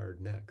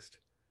required next,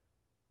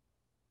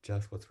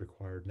 just what's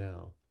required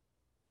now.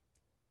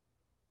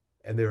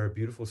 And there are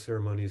beautiful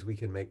ceremonies we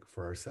can make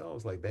for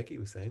ourselves, like Becky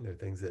was saying. There are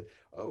things that,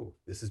 oh,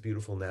 this is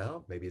beautiful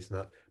now, maybe it's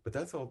not, but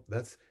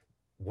that's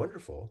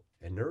wonderful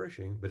and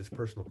nourishing, but it's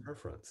personal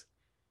preference.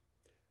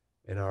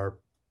 And our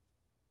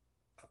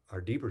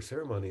deeper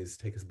ceremonies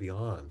take us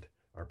beyond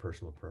our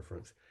personal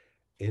preference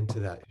into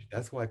that.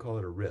 That's why I call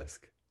it a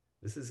risk.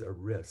 This is a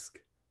risk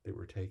that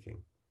we're taking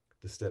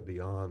to step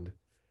beyond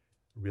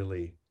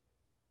really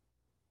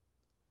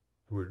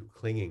who we're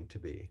clinging to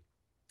be,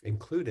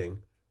 including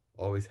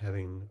always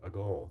having a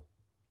goal.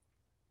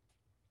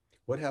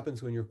 What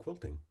happens when you're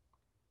quilting?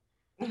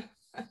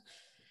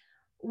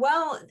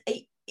 Well,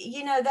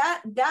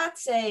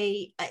 that's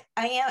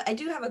I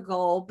do have a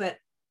goal, but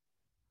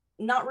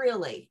not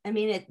really. I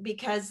mean,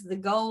 because the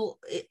goal,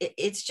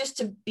 it's just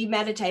to be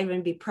meditative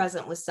and be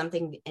present with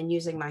something and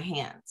using my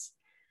hands.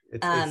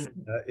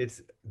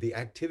 It's the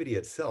activity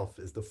itself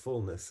is the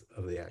fullness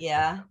of the activity.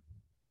 Yeah.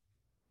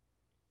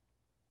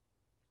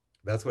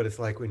 That's what it's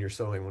like when you're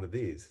sewing one of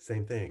these.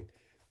 Same thing.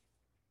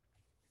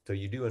 So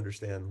you do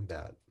understand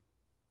that.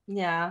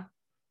 Yeah.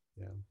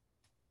 Yeah.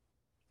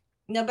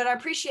 No, but I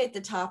appreciate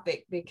the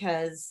topic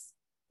because,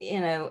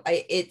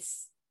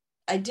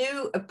 I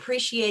do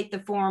appreciate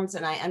the forms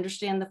and I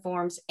understand the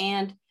forms,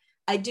 and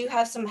I do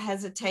have some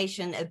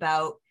hesitation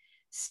about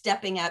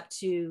stepping up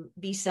to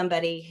be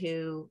somebody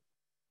who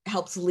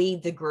helps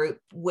lead the group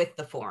with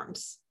the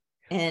forms.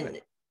 And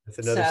that's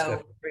another step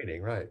of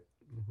training, right?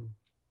 Mm-hmm.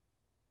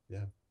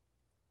 Yeah.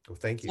 Well,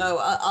 thank you. So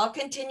I'll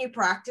continue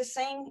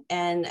practicing.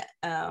 And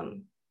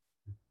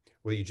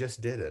well, you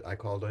just did it. I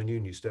called on you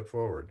and you stepped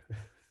forward.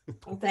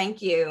 Well,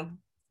 thank you.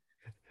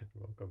 You're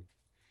welcome.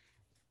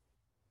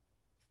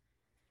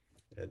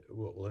 And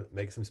we'll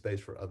make some space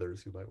for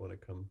others who might want to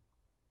come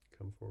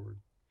forward.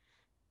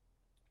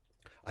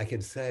 I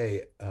can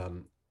say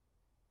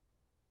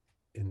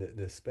in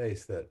this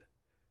space that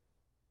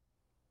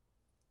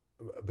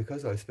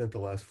because I spent the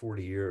last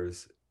 40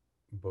 years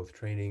both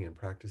training and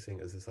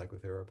practicing as a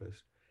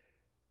psychotherapist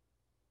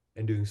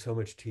and doing so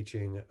much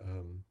teaching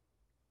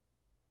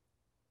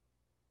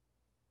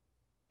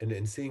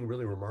and seeing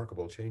really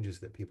remarkable changes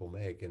that people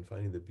make and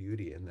finding the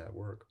beauty in that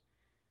work,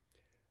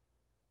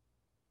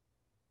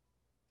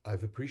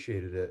 I've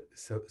appreciated it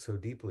so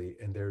deeply.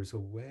 And there's a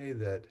way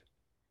that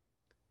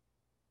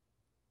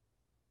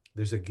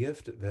there's a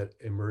gift that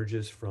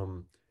emerges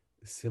from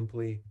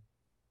simply,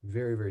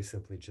 very, very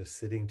simply, just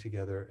sitting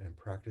together and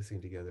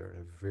practicing together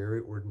in a very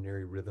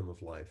ordinary rhythm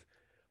of life,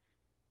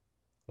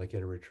 like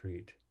in a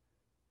retreat.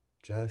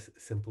 Just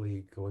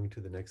simply going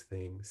to the next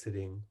thing,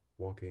 sitting,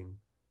 walking,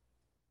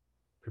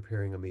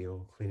 preparing a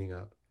meal, cleaning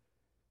up.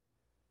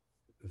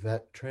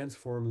 That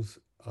transforms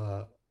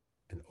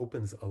and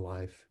opens a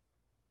life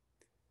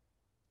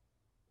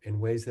in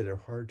ways that are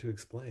hard to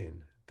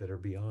explain, that are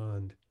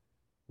beyond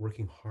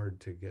working hard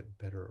to get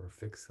better or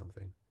fix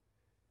something.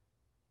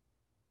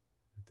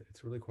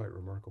 It's really quite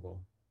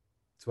remarkable.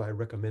 That's why I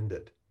recommend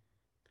it.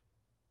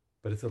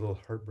 But it's a little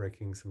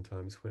heartbreaking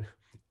sometimes when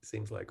it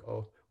seems like,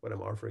 oh, what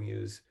I'm offering you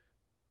is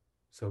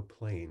so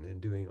plain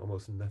and doing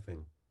almost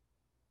nothing.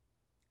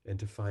 And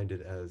to find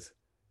it as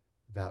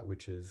that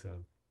which is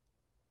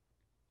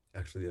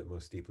actually the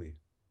most deeply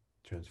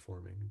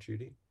transforming.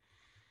 Judy?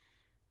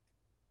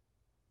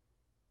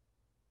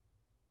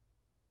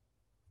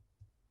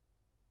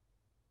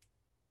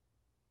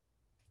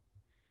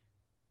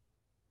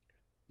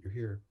 You're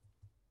here.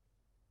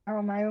 Oh,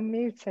 am I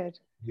unmuted?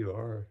 You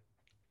are.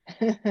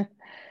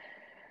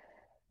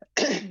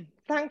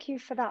 Thank you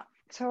for that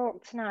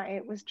talk tonight.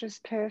 It was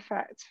just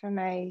perfect for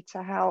me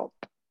to help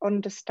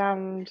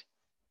understand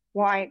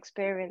what I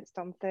experienced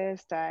on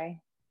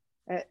Thursday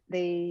at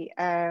the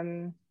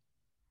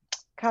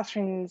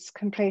Catherine's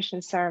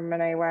completion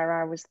ceremony where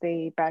I was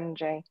the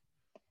Benji.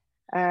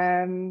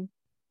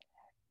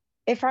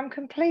 If I'm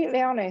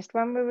completely honest,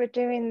 when we were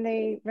doing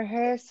the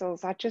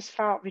rehearsals, I just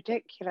felt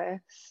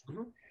ridiculous.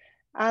 Mm-hmm.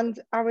 And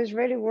I was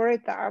really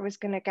worried that I was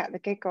going to get the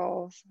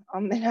giggles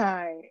on the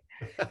night.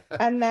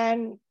 And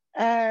then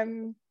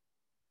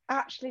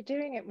actually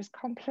doing it was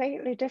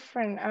completely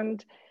different.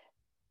 And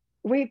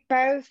we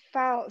both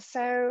felt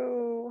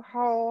so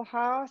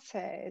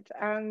wholehearted.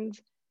 And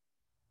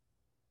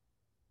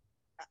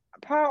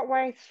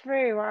partway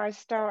through, it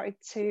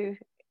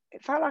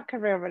felt like a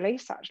real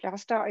release, actually. I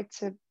started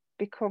to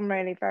become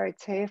really very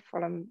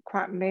tearful and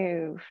quite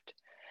moved.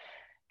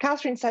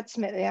 Catherine said to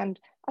me at the end,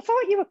 I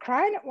thought you were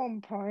crying at one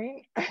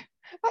point.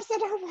 I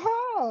said, I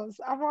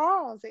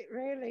was. It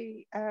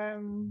really,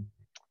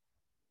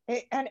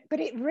 but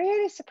it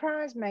really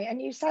surprised me.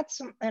 And you said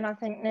something, I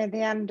think, near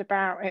the end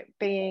about it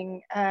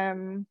being,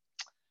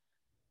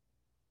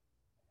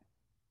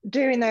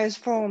 doing those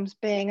forms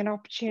being an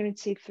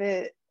opportunity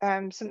for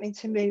something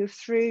to move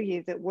through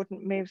you that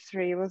wouldn't move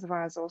through you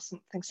otherwise or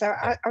something. So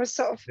yeah. I was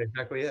sort of,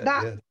 exactly it.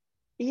 That,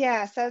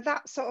 yeah, so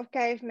that sort of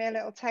gave me a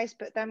little taste.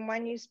 But then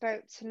when you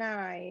spoke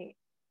tonight,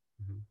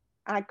 mm-hmm.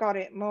 I got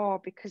it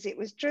more because it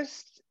was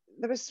just,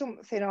 there was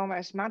something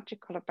almost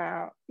magical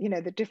about,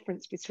 the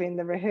difference between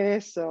the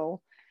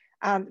rehearsal.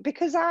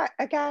 Because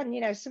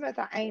again, some of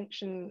that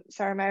ancient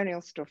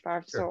ceremonial stuff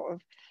I've sure. sort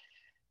of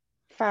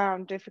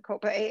found difficult,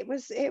 but it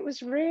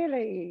was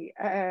really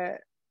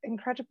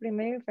incredibly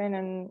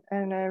moving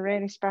and a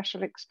really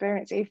special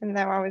experience, even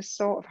though I was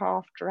sort of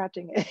half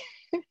dreading it.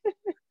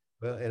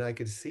 Well, and I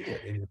could see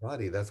it in your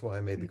body. That's why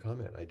I made the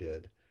comment I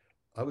did.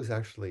 I was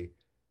actually,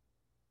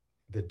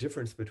 the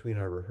difference between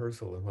our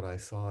rehearsal and what I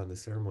saw in the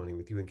ceremony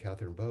with you and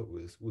Catherine Boat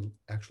was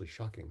actually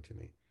shocking to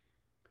me.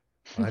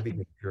 I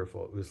became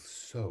fearful. It was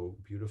so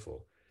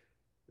beautiful.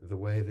 The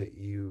way that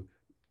you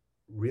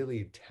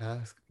really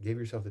gave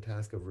yourself the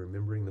task of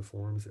remembering the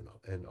forms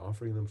and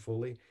offering them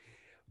fully.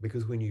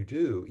 Because when you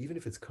do, even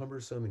if it's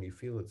cumbersome and you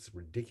feel it's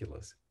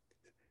ridiculous,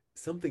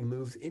 something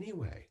moves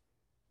anyway,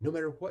 no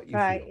matter what you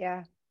feel.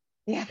 Yeah.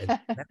 Yeah. And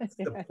that's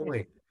the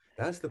point.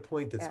 That's the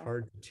point that's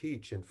hard to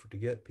teach and to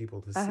get people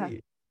to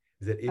see,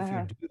 is that if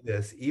you do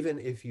this, even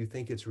if you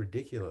think it's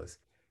ridiculous,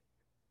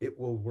 it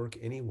will work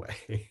anyway.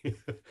 It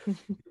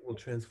will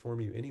transform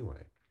you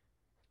anyway.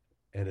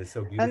 And it's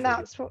so beautiful. And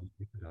that's what you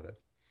think about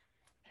it.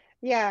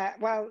 Yeah,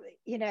 well,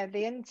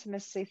 the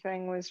intimacy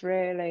thing was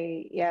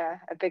really,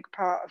 a big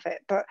part of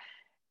it. But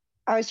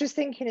I was just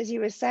thinking as you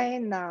were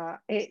saying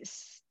that,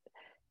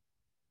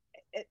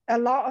 a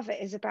lot of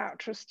it is about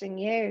trusting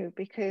you,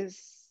 because,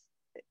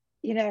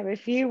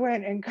 if you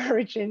weren't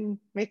encouraging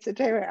me to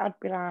do it, I'd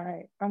be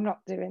like, I'm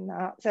not doing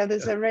that. So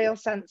there's a real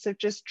sense of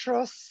just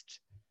trust,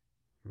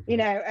 mm-hmm.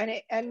 It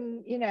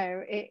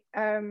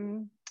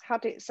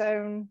had its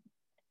own,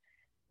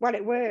 well,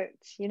 it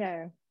worked,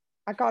 I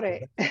got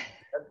it.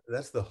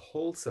 That's the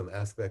wholesome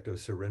aspect of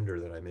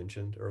surrender that I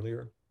mentioned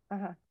earlier.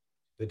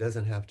 It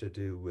doesn't have to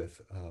do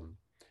with,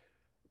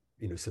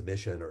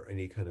 submission or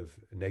any kind of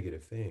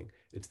negative thing.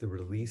 It's the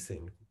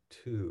releasing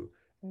too,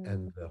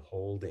 and the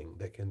holding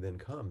that can then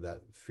come,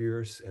 that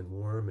fierce and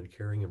warm and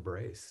caring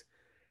embrace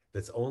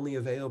that's only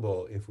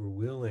available if we're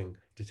willing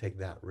to take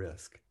that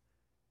risk.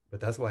 But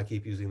that's why I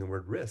keep using the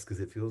word risk, because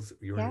it feels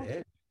you're on an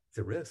edge. It's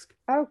a risk.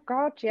 Oh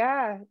God,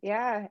 yeah.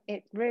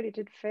 It really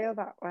did feel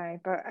that way.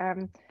 But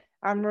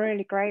I'm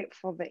really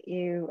grateful that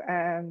you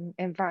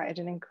invited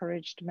and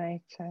encouraged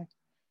me to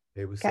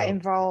get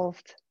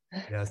involved.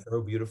 Yeah,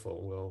 so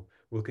beautiful. Well,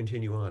 we'll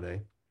continue on, eh?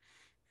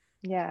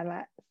 Yeah,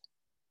 let's.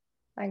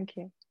 Thank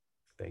you.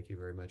 Thank you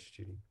very much,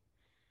 Judy.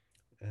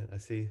 And I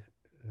see,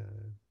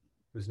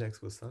 who's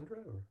next? Was Sandra?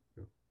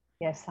 Or?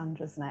 Yes,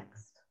 Sandra's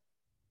next.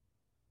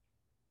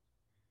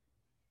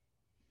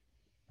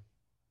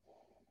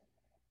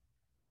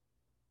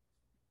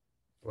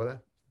 Hola.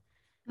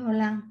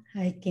 Hola,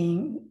 I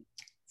can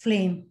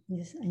Flynn,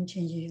 yes, I'm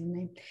changing your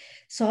name.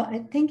 So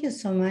I thank you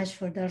so much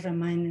for that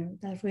reminder.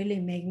 That really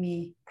made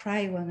me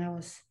cry when I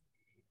was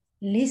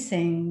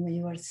listening what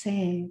you were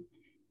saying,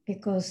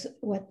 because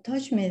what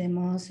touched me the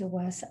most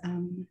was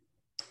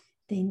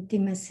the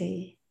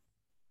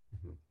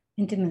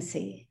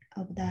intimacy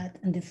of that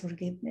and the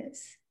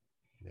forgiveness.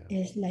 Yeah.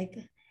 It's like,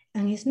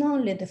 and it's not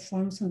only the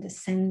forms on the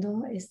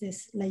sendo, it's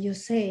this, like you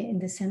say, in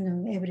the sendo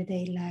in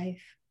everyday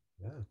life.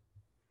 Yeah.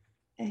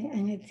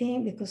 And I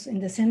think because in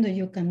the sendo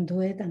you can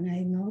do it, and I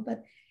know,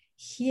 but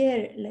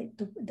here, like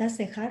that's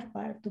the hard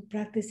part, to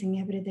practice in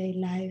everyday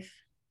life.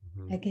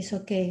 Mm-hmm. Like it's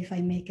okay if I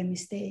make a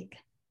mistake.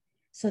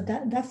 So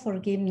that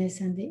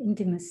forgiveness and the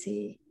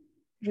intimacy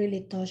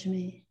really touched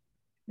me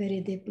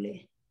very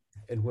deeply.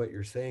 And what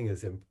you're saying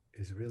is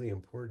really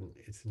important.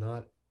 It's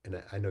not,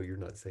 and I know you're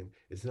not saying,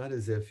 it's not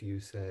as if you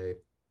say,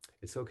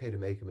 it's okay to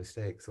make a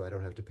mistake so I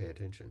don't have to pay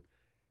attention.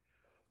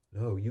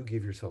 No, you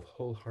give yourself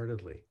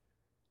wholeheartedly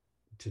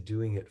to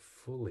doing it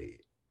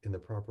fully in the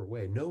proper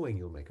way, knowing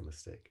you'll make a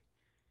mistake.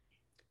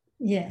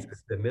 Yes.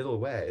 It's the middle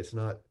way. It's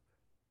not,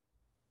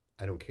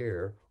 I don't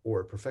care,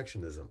 or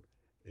perfectionism.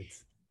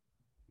 It's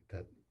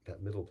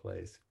that middle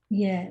place.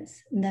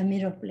 Yes, the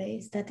middle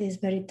place. That is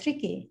very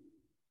tricky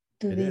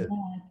to It be is.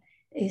 that.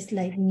 It's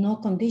like no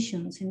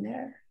conditions in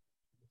there.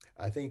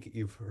 I think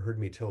you've heard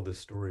me tell this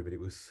story, but it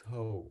was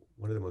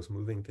one of the most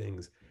moving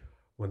things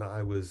when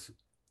I was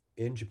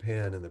in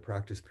Japan in the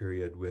practice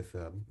period with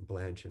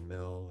Blanche and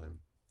Mel and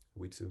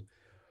Uitsu.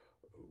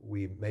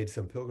 We made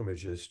some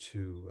pilgrimages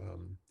to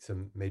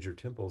some major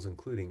temples,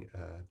 including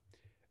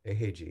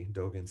Eiheiji,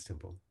 Dogen's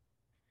temple.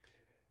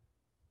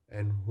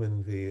 And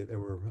when there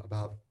were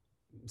about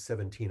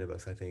 17 of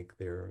us, I think,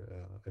 they're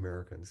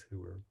Americans who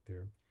were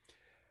there.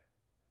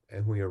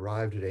 And when we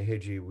arrived at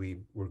Eiheiji, we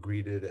were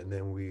greeted, and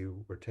then we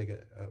were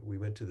we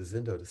went to the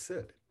Zendo to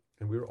sit.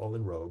 And we were all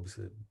in robes,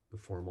 the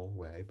formal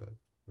way, but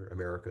we're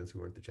Americans,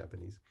 we weren't the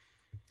Japanese.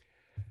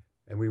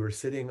 And we were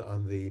sitting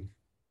on the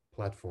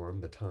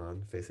platform, the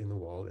tan, facing the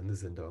wall in the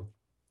Zendo.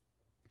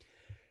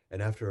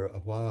 And after a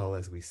while,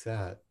 as we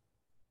sat,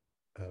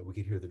 we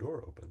could hear the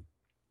door open.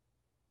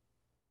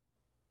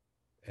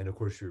 And of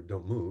course, you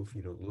don't move,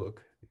 you don't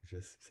look,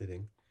 you're just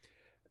sitting.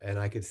 And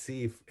I could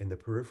see in the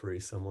periphery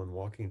someone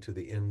walking to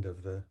the end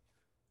of the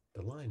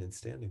line and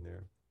standing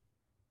there.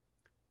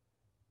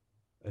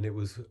 And it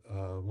was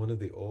one of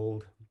the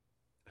old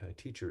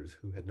teachers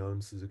who had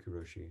known Suzuki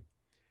Roshi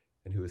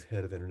and who is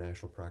head of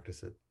international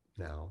practice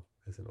now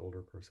as an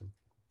older person.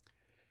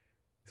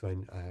 So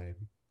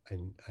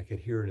I could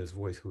hear in his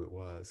voice who it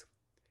was.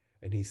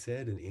 And he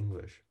said in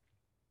English,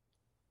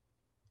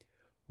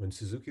 when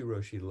Suzuki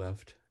Roshi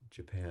left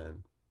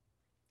Japan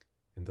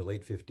in the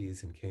late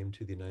 50s and came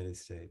to the United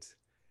States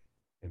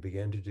and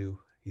began to do,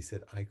 he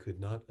said, I could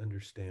not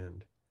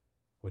understand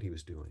what he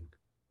was doing.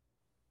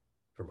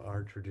 From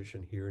our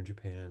tradition here in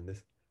Japan,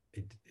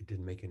 it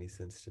didn't make any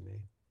sense to me.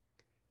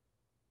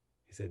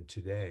 He said,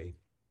 today,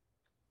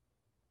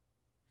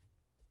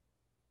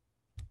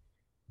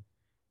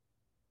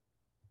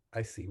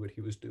 I see what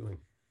he was doing.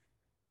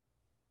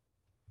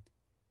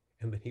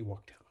 And then he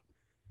walked out.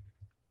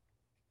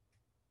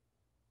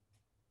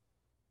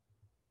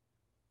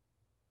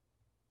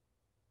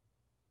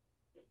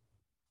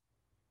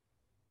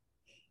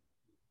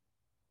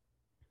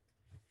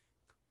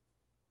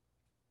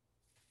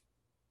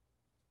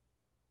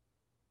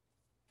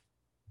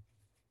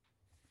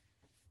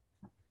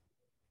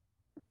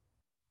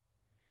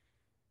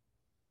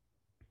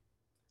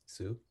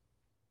 Sue?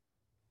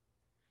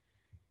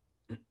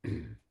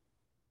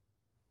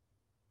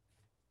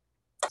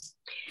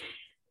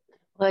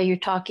 Well, you're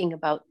talking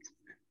about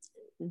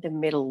the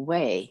middle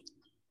way.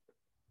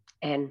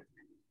 And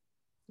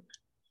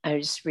I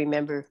just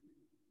remember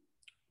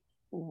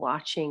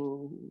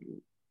watching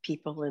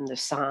people in the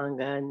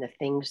Sangha and the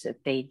things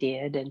that they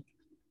did. And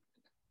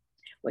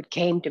what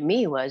came to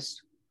me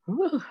was,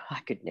 I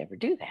could never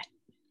do that.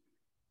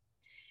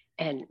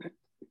 And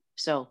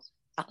so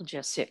I'll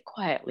just sit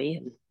quietly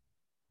and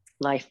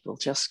life will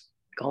just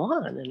go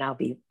on and I'll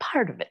be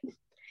part of it.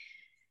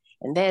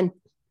 And then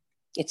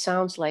it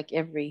sounds like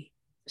every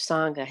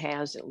Sangha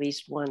has at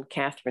least one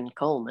Catherine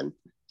Coleman.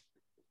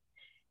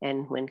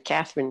 And when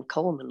Catherine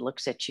Coleman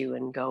looks at you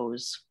and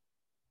goes,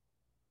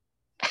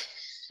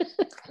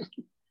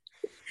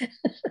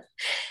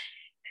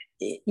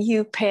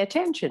 you pay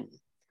attention.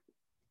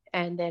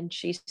 And then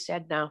she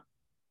said, now,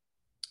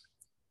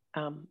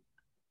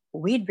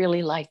 we'd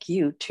really like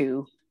you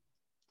to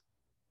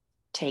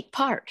take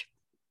part.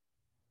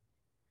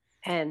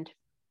 And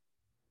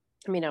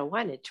I mean, I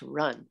wanted to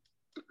run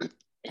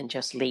and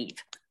just leave.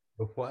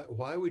 But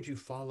why would you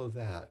follow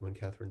that when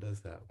Catherine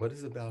does that? What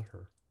is it about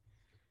her?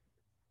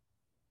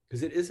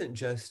 Because it isn't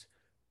just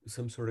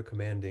some sort of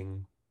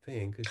commanding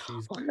thing, because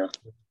she's... Oh, no.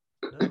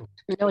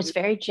 No, it's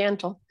very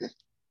gentle.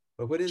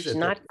 But what is she's it? She's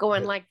not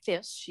going like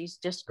this. She's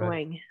just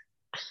going...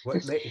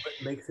 What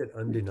makes it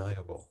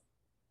undeniable?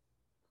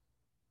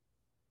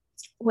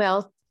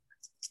 Well,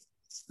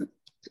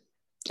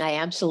 I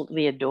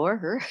absolutely adore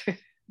her.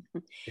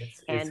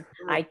 And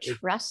I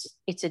trust,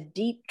 it's a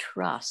deep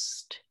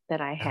trust that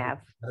I have.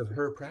 Of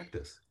her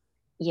practice.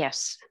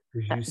 Yes.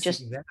 Because you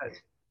see that,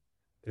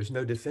 there's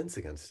no defense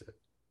against it.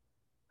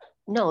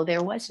 No,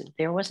 there wasn't.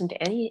 There wasn't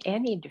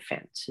any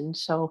defense. And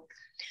so,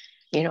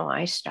 you know,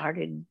 I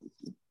started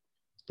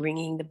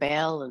ringing the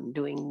bell and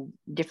doing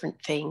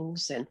different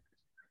things.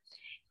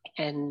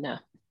 And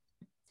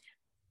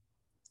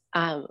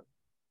I'm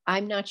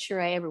not sure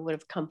I ever would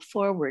have come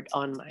forward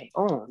on my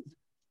own,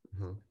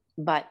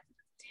 but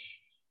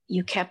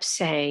you kept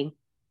saying,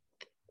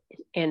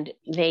 and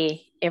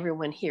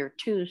everyone here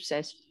too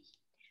says,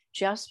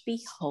 just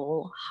be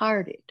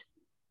wholehearted.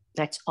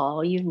 That's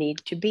all you need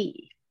to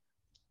be.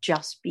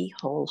 Just be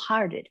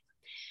wholehearted.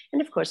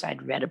 And of course,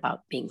 I'd read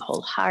about being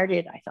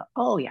wholehearted. I thought,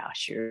 oh yeah,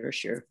 sure.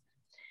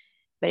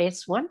 But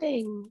it's one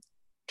thing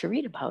to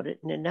read about it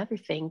and another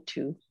thing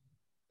to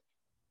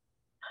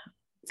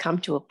come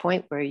to a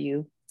point where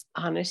you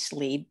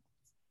honestly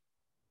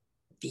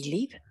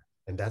believe it.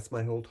 And that's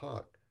my whole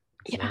talk.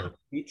 It's not a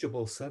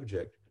teachable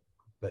subject,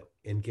 but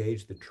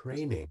engage the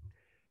training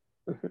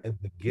and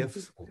the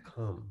gifts will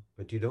come.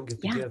 But you don't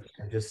get the gift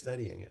by just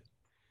studying it.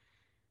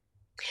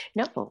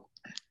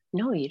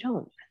 No, you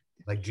don't.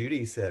 Like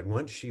Judy said,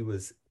 once we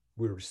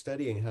were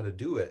studying how to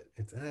do it,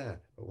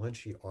 but once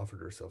she offered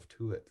herself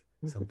to it,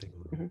 something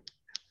moved.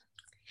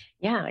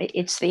 Yeah,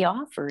 it's the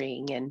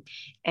offering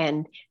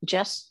and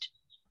just,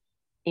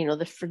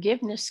 the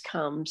forgiveness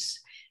comes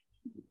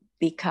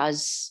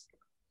because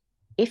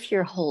if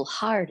you're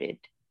wholehearted,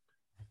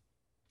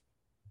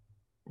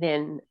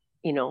 then,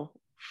 who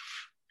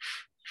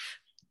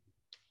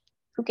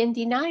can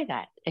deny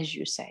that, as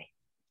you say?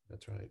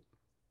 That's right.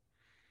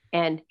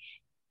 And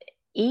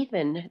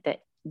even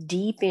that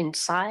deep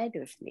inside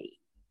of me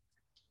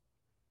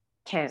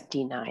can't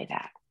deny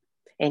that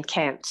and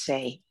can't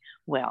say,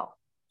 well,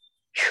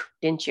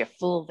 didn't you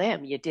fool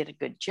them? You did a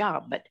good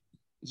job, but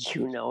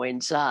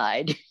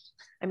inside.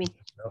 I mean,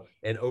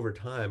 and over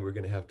time, we're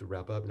going to have to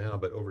wrap up now,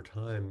 but over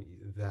time,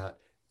 that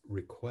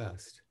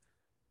request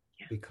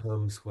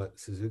becomes what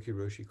Suzuki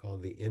Roshi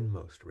called the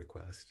inmost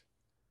request.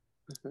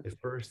 At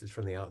first, it's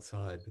from the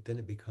outside, but then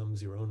it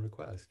becomes your own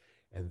request,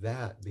 and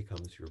that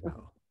becomes your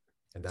vow,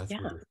 and that's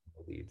where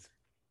it leads.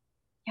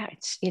 Yeah,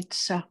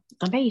 it's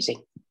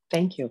amazing.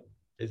 Thank you.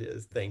 It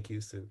is. Thank you,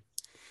 Sue.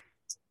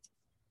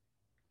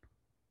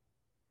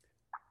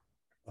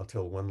 I'll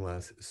tell one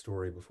last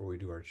story before we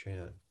do our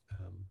chant.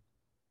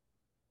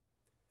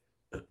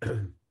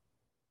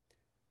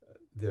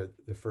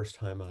 The first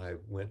time I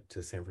went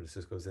to San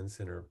Francisco Zen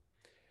Center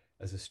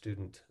as a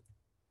student,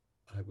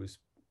 I was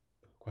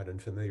quite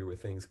unfamiliar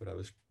with things, but I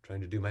was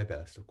trying to do my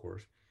best, of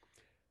course.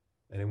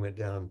 And I went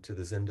down to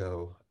the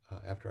Zendo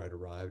after I'd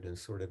arrived and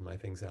sorted my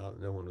things out.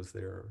 No one was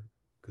there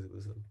because it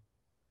was in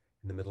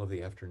the middle of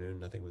the afternoon.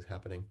 Nothing was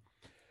happening.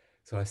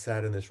 So I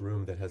sat in this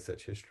room that has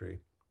such history.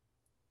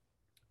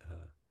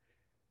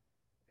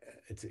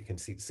 It can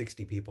seat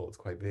 60 people. It's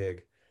quite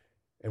big.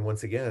 And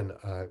once again,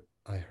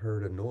 I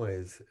heard a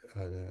noise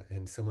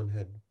and someone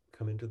had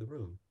come into the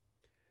room.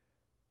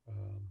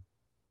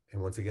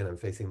 And once again, I'm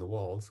facing the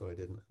wall, so I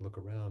didn't look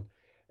around.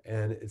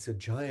 And it's a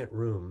giant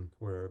room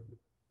where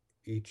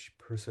each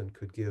person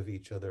could give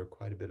each other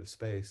quite a bit of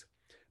space.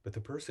 But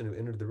the person who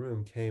entered the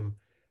room came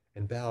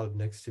and bowed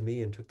next to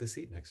me and took the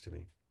seat next to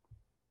me.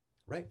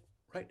 Right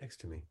next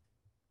to me.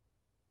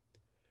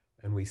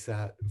 And we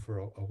sat for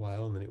a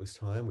while, and then it was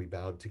time. We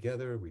bowed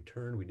together, we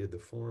turned, we did the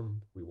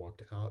form, we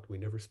walked out, we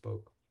never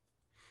spoke.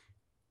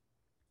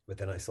 But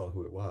then I saw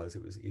who it was.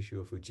 It was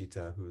Issho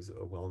Fujita, who is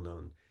a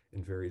well-known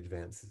and very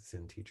advanced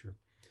Zen teacher.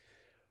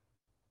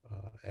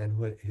 And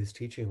what his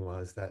teaching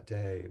was that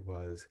day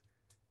was,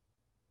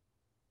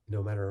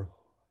 no matter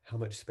how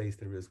much space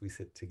there is, we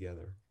sit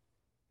together.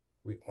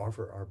 We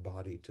offer our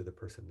body to the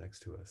person next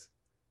to us,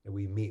 and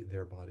we meet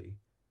their body.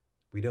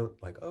 We don't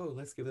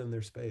let's give them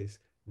their space.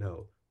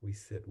 No, we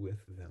sit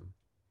with them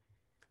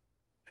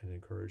and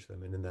encourage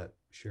them. And in that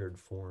shared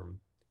form,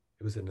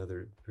 it was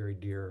another very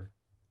dear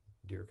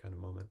kind of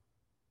moment.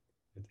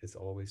 It's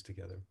always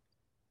together.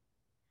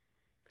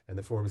 And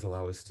the forms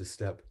allow us to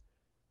step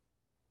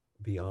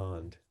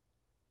beyond,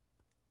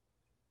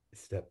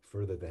 step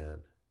further than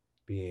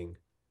being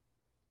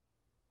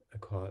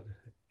caught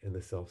in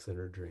the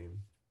self-centered dream,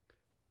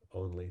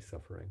 only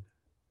suffering,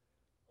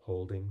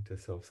 holding to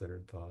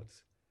self-centered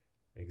thoughts,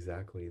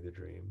 exactly the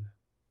dream.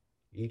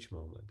 Each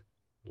moment,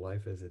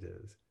 life as it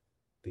is,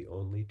 the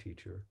only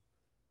teacher,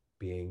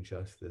 being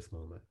just this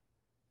moment,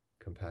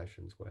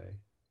 compassion's way,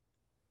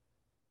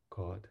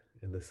 caught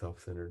in the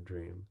self-centered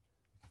dream,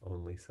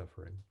 only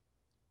suffering,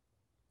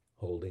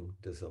 holding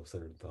to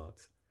self-centered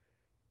thoughts,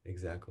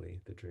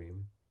 exactly the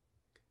dream.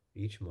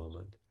 Each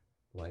moment,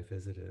 life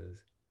as it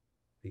is,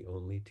 the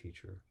only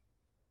teacher,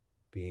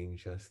 being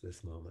just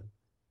this moment,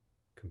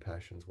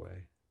 compassion's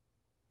way,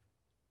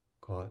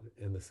 caught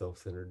in the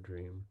self-centered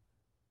dream,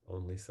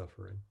 only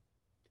suffering,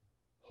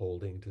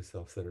 holding to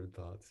self-centered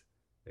thoughts,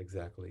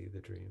 exactly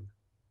the dream.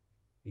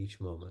 Each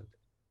moment,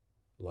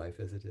 life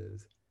as it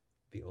is,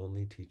 the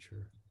only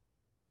teacher,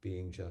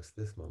 being just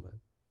this moment,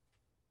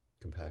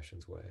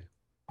 compassion's way.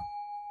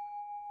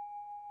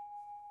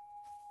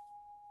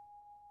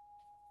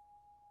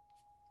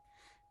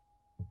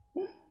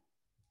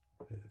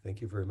 Thank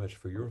you very much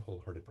for your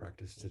wholehearted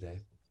practice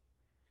today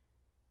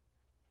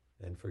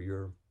and for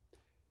your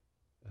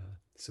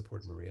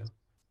support, Maria.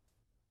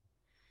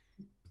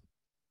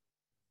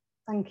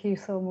 Thank you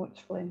so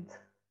much, Flint.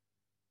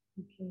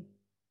 Thank you.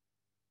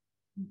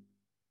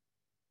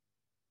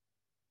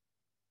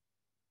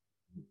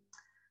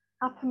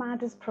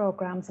 Appamada's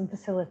programs and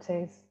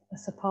facilities are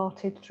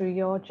supported through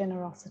your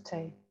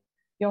generosity.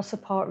 Your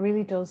support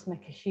really does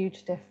make a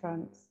huge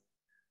difference.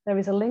 There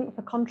is a link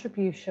for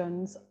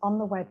contributions on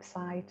the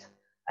website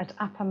at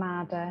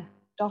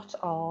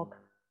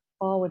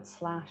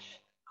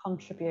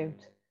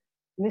appamada.org/contribute.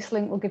 And this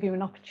link will give you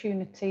an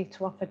opportunity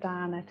to offer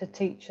dana to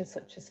teachers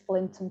such as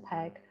Flint and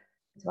Peg,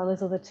 as well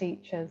as other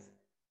teachers,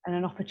 and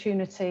an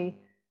opportunity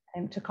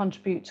to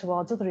contribute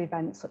towards other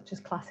events such as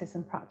classes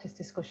and practice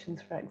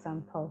discussions, for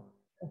example.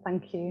 So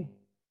thank you.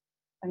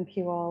 Thank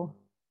you all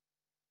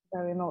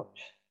very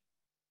much.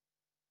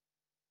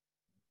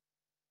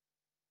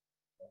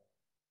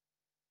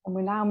 And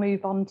we now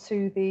move on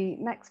to the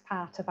next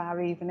part of our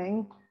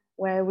evening,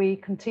 where we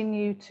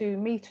continue to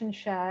meet and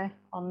share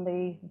on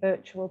the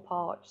virtual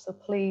porch. So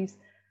please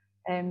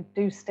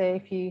do stay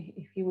if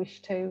you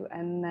wish to,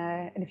 and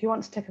if you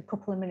want to take a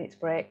couple of minutes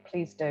break,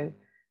 please do.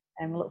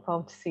 And we look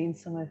forward to seeing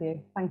some of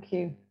you. Thank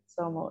you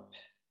so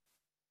much.